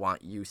 and I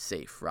want you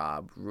safe,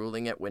 Rob,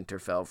 ruling at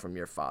Winterfell from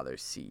your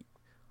father's seat.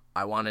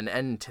 I want an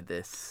end to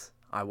this.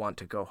 I want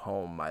to go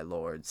home, my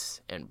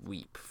lords, and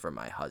weep for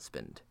my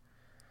husband.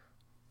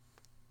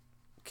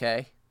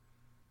 Okay?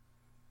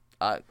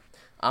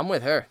 I'm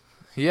with her.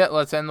 Yeah,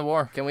 let's end the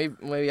war. Can we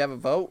maybe have a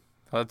vote?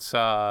 Let's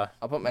I'll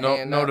put my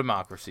hand no up.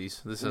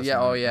 democracies. This is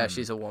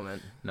She's a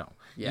woman. no.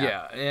 Yeah.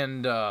 Yeah,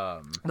 and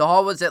The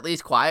hall was at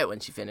least quiet when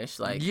she finished.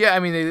 Like, yeah, I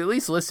mean they at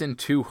least listened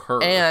to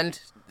her. and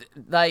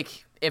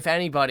like if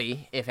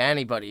anybody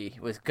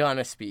was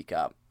gonna speak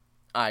up,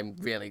 I'm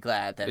really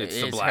glad that It's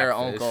it the is her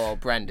Blackfish. uncle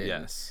Brendan,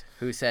 Yes.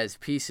 who says,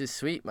 "Peace is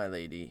sweet, my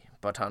lady,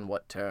 but on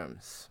what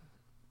terms?"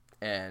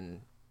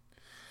 And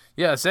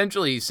Yeah,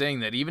 essentially he's saying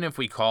that even if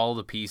we call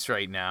the peace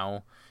right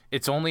now,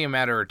 it's only a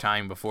matter of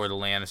time before the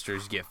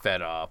Lannisters get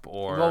fed up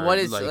or well, what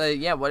is like,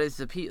 what is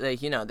the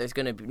like? There's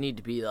gonna need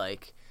to be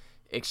like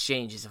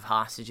exchanges of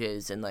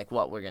hostages and like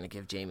what we're gonna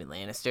give Jaime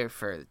Lannister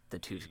for the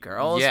two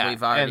girls. Yeah,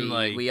 We've already and,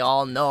 like- we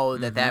all know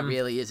that that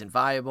really isn't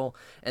viable.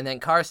 And then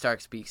Karstark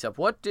speaks up.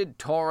 What did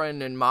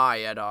Torrin and my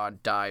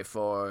Eddard die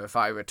for? If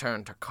I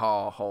return to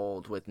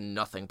Cawhold with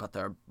nothing but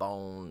their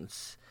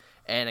bones.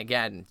 And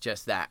again,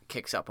 just that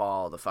kicks up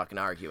all the fucking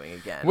arguing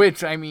again.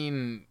 which I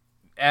mean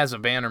as a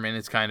bannerman,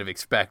 it's kind of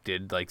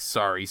expected. Like,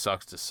 sorry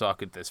sucks to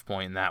suck at this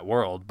point in that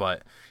world,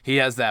 but he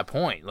has that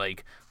point.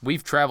 Like,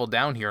 we've traveled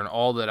down here, and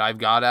all that I've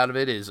got out of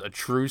it is a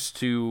truce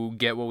to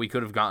get what we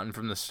could have gotten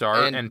from the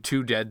start, and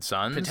 2 dead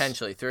sons,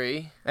 Potentially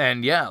 3.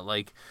 and yeah,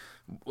 like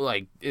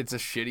it's a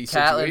shitty Catelyn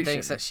situation.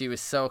 thinks that she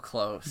was so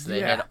close. They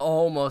Yeah. had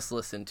almost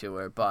listened to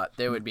her, but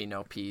there would be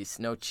no peace,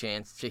 no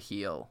chance to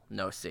heal,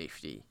 no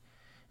safety.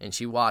 And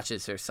she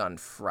watches her son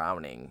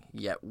frowning,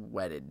 yet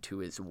wedded to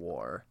his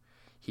war.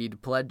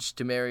 He'd pledged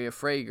to marry a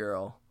Frey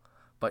girl,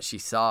 but she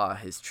saw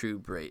his true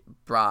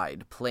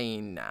bride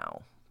plain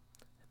now.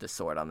 The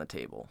sword on the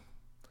table.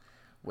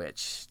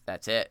 Which,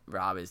 that's it.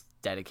 Rob is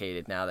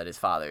dedicated now that his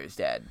father is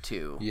dead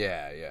to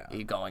yeah.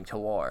 going to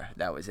war.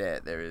 That was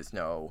it. There is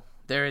no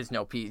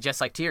peace.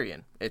 Just like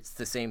Tyrion. It's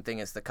the same thing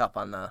as the cup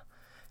on the...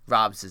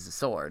 Rob's is a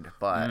sword,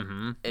 but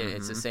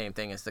it's the same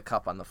thing as the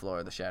cup on the floor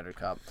of the Shattered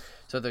Cup.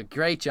 So the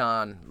Great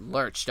John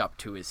lurched up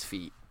to his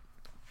feet.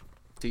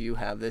 Do you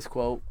have this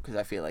quote? Because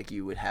I feel like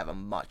you would have a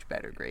much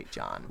better Great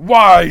John.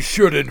 Why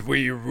shouldn't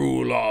we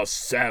rule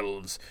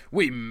ourselves?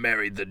 We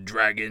married the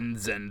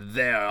dragons, and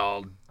they're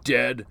all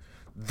dead.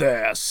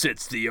 There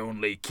sits the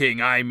only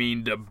king I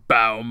mean to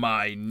bow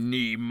my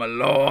knee, my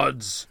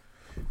lords.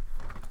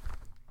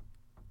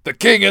 The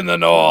king in the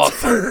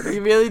north.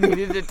 You really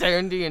needed to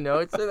turn to your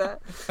notes for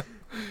that?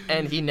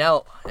 And he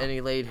knelt, and he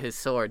laid his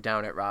sword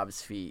down at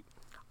Rob's feet.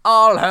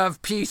 I'll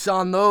have peace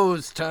on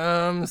those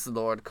terms,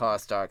 Lord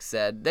Karstark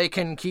said. They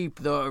can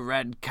keep the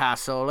Red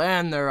Castle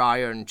and their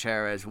iron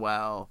chair as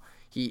well.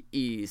 He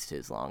eased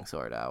his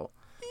longsword out.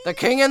 The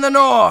king in the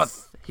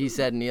north, he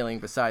said, kneeling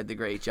beside the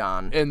Great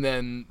John. And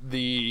then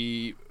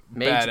the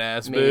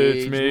Mage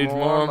Mage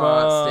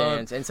Mormont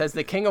stands and says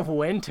the King of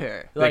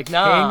Winter. The Like, King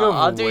nah, of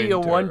I'll do you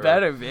Winter. one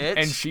better, bitch.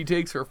 And she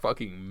takes her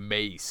fucking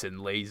mace and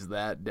lays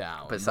that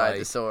down. Beside the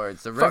like,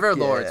 swords, the fuck River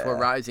Lords yeah. were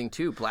rising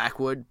too.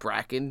 Blackwood,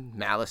 Bracken,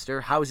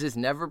 Mallister, houses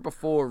never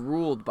before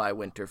ruled by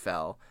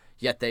Winterfell.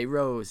 Yet they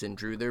rose and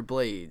drew their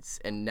blades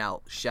and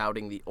knelt,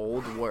 shouting the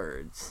old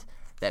words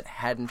that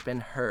hadn't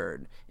been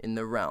heard in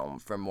the realm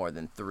for more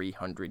than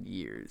 300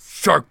 years.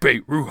 Shark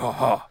bait,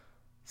 roo-ha-ha.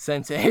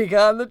 Since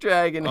Aegon the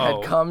Dragon had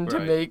Oh, come to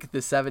right. make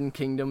the 7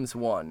 kingdoms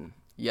one,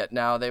 yet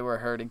now they were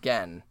heard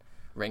again,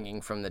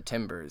 ringing from the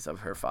timbers of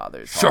her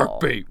father's hall. Shark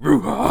bait,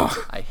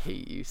 roo-ha-ha. I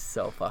hate you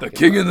so fucking The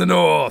king much. in the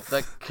north.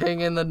 The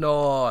king in the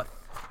north.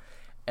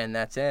 And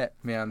that's it.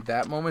 Man,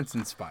 that moment's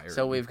inspiring.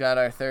 So we've got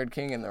our 3rd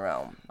king in the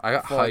realm. I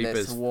got for hype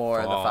this as war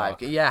of the fuck.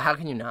 5. Yeah, how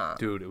can you not?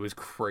 Dude, it was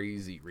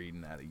crazy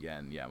reading that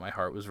again. Yeah, my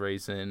heart was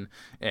racing,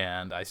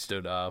 and I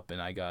stood up, and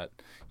I got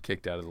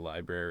kicked out of the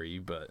library,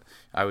 but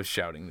I was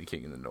shouting the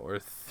King in the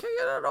North. King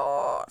in the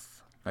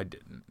north. I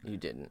didn't. You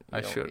didn't. You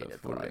I don't should read have.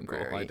 at the Would have been cool.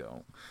 library. I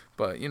don't.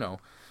 But, you know,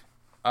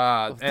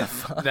 and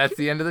that's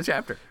the end of the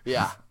chapter.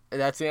 Yeah,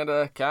 that's the end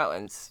of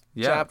Catelyn's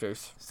Yeah.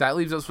 chapters. So that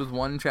leaves us with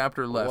one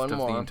chapter left One of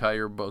more. the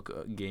entire book,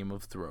 Game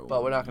of Thrones.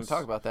 But we're not going to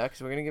talk about that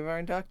because we're going to give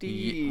our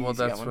inductees. Well, You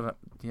got that's one? what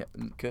yeah.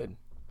 Good.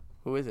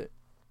 Who is it?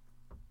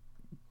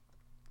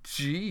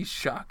 Gee,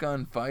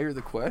 shotgun fire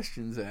the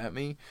questions at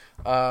me.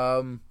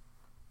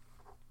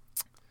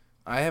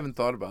 I haven't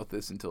thought about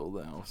this until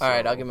now. All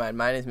right, I'll so- give mine.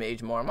 Mine is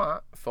Mage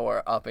Mormont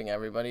for upping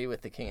everybody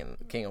with the King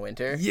of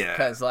Winter. Yeah.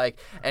 Because, like,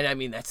 and I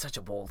mean, that's such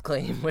a bold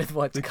claim with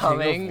what's King of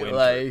coming. Winter,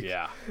 Like,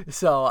 yeah.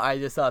 So I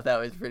just thought that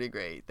was pretty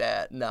great.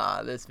 That,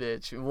 this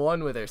bitch,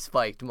 one with her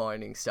spiked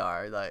Morning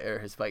Star, like, or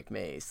her spiked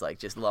mace, like,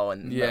 just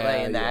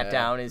laying that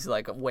down is,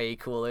 like, way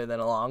cooler than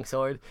a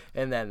longsword.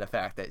 And then the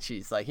fact that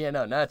she's like,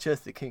 not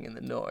just the King in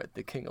the North,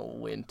 the King of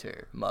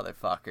Winter,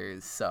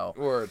 motherfuckers. So,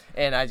 Word.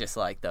 and I just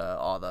like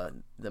all the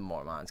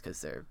Mormonts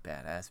because they're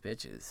badass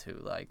bitches who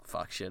like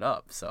fuck shit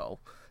up. So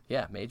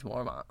yeah, Mage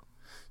Mormont.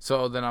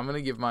 So then I'm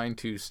gonna give mine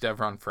to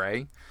Stefan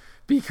Frey,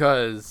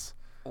 because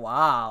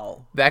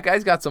Wow. that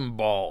guy's got some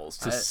balls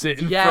to sit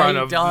in yeah, front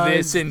he of does,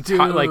 this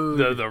entire, like,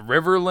 dude. the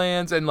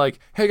Riverlands, and like,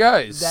 hey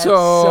guys, That's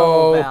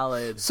so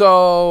valid.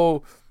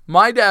 So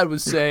my dad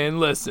was saying,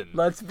 listen,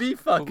 Let's be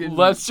fucking.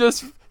 let's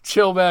just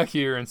chill back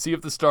here and see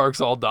if the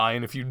Starks all die,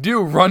 and if you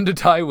do, run to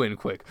Tywin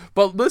quick.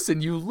 But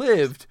listen, you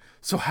lived,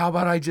 so how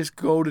about I just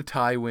go to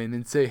Tywin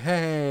and say,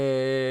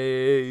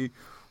 hey,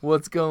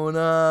 what's going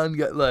on?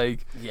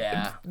 Like,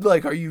 Yeah.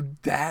 like, are you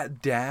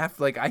that daft?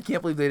 Like, I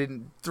can't believe they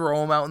didn't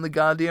throw him out in the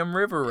goddamn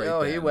river right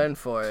Oh, he then. went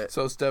for it.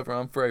 So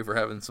Stefan Frey for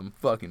having some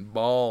fucking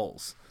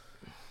balls.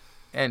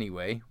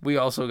 Anyway, we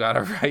also got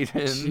a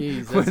write-in.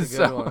 Jeez, with that's a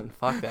good some- one.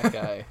 Fuck that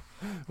guy.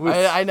 with-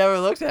 I never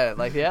looked at it.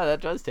 Like, yeah,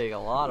 that does take a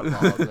lot of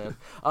balls, man.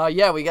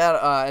 Yeah, we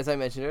got, as I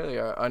mentioned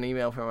earlier, an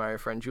email from our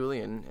friend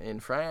Julian in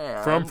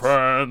France. From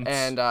France.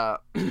 And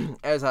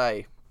as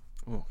I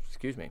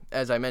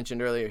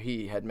mentioned earlier,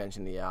 he had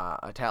mentioned the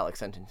italic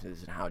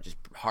sentences and how just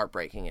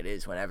heartbreaking it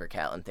is whenever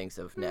Catelyn thinks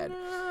of Ned.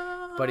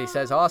 But he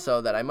says also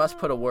that I must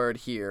put a word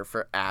here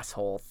for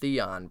asshole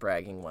Theon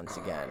bragging once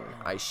again.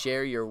 I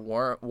share your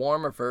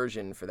warm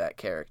aversion for that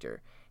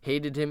character.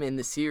 Hated him in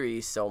the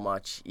series so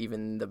much,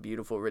 even the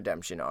beautiful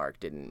redemption arc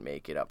didn't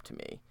make it up to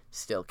me.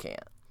 Still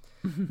can't.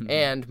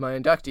 And my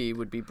inductee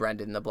would be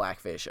Brendan the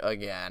Blackfish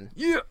again.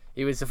 Yeah.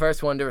 He was the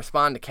first one to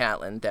respond to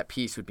Catelyn that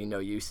peace would be no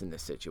use in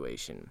this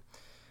situation.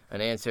 An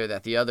answer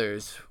that the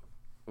others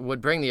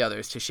would bring the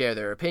others to share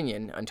their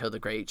opinion until the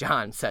great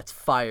John sets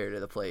fire to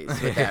the place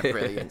with that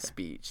brilliant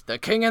speech. The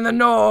King in the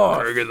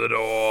North! King of the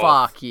North.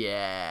 Fuck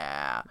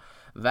yeah.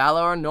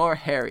 Valor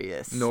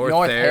Northarius.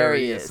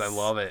 Northarius. I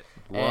love it.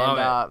 Love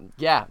it. And,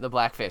 yeah, the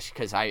Blackfish,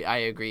 because I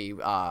agree.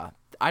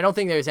 I don't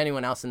think there's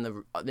anyone else in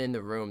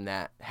the room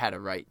that had a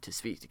right to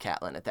speak to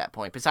Catelyn at that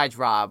point, besides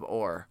Robb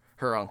or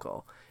her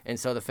uncle. And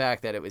so the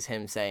fact that it was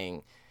him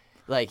saying,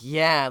 like,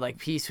 yeah, like,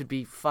 peace would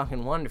be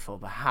fucking wonderful,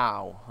 but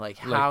how? Like,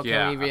 how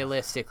yeah. can we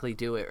realistically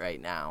do it right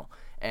now?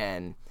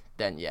 And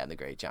then, yeah, the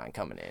great John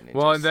coming in. And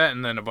Well, just,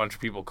 and then a bunch of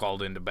people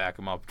called in to back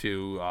him up,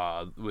 too,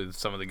 with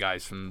some of the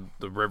guys from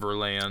the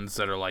Riverlands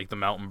that are like, the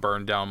mountain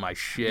burned down my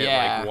shit.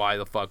 Yeah. Like, why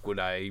the fuck would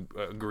I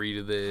agree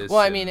to this? well,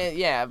 I And- mean,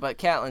 yeah, but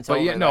Catelyn's But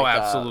over, yeah, no, like,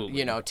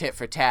 absolutely. tit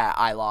for tat,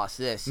 I lost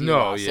this, you No,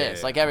 lost yeah, this.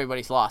 yeah. Like,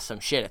 everybody's lost some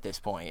shit at this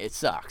point. It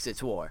sucks.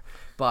 It's war.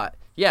 But,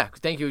 yeah,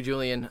 thank you,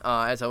 Julian.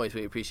 As always,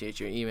 we appreciate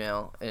your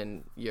email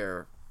and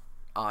your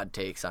odd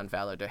takes on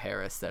Valor de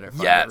Harris that are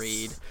fun to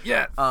read.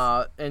 Yes.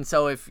 And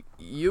so if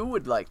you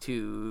would like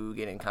to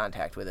get in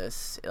contact with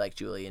us, like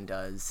Julian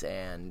does,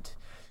 and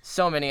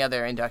so many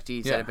other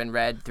inductees that have been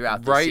read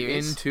throughout the Right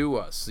series. into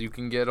us. You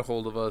can get a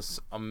hold of us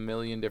a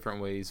million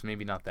different ways.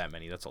 Maybe not that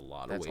many. That's a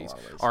lot of ways.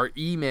 Our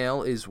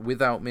email is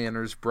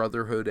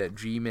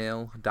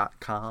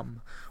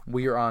withoutmannersbrotherhood@gmail.com.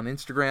 We are on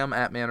Instagram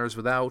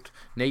 @mannerswithout.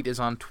 Nate is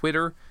on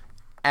Twitter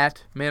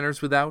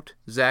 @mannerswithout.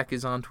 Zach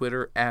is on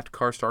Twitter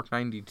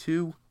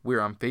 @carstark92.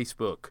 We're on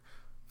Facebook,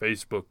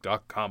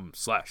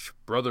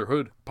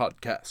 facebook.com/brotherhood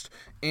podcast.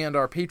 And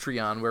our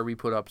Patreon, where we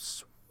put up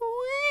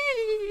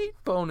sweet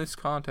bonus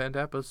content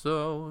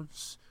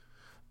episodes.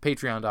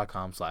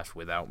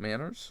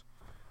 Patreon.com/withoutmanners.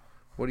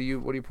 What are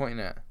you pointing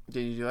at?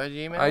 Did you do a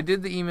Gmail? I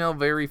did the email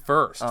very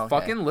first. Okay.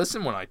 Fucking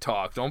listen when I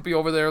talk. Don't be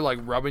over there like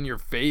rubbing your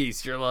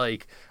face. You're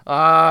like,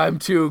 I'm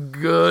too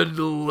good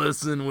to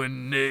listen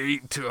when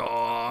Nate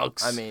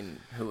talks. I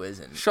mean, who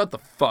isn't? Shut the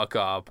fuck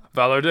up.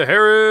 Valor de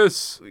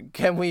Harris.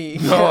 Can we?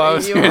 No, I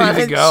was you ready wanna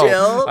to go.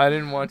 chill? I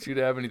didn't want you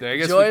to have anything. I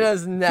guess Join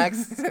us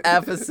next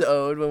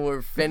episode when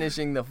we're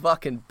finishing the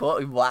fucking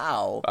book.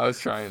 Wow. I was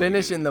trying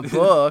Finishing the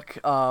book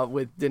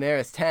with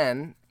Daenerys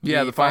 10.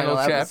 Yeah, the final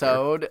chapter.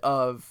 episode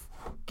of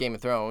Game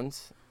of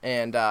Thrones.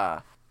 And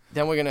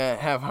then we're going to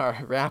have our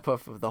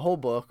wrap-up of the whole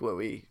book where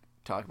we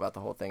talk about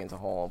the whole thing as a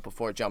whole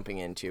before jumping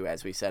into,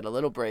 as we said, a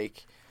little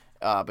break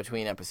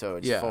between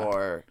episodes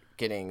for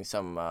getting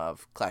some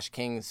of Clash of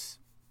Kings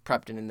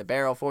prepped and in the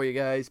barrel for you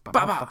guys. But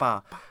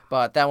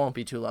that won't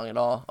be too long at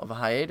all of a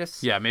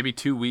hiatus. Yeah, maybe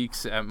 2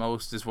 weeks at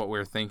most is what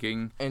we're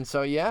thinking. And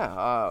so,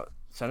 yeah,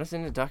 send us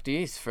in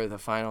inductees for the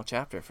final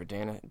chapter for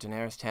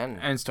Daenerys 10.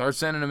 And start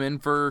sending them in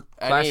for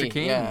Clash of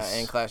Kings. Yeah,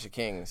 and Clash of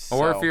Kings.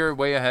 Or So- if you're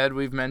way ahead,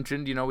 we've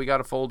mentioned, we got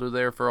a folder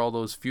there for all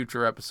those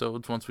future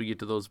episodes once we get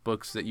to those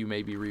books that you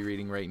may be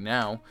rereading right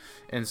now.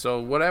 And so,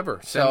 whatever.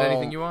 Send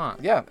anything you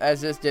want. Yeah,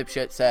 as this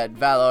dipshit said,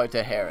 Valor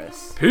to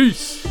Harris.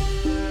 Peace!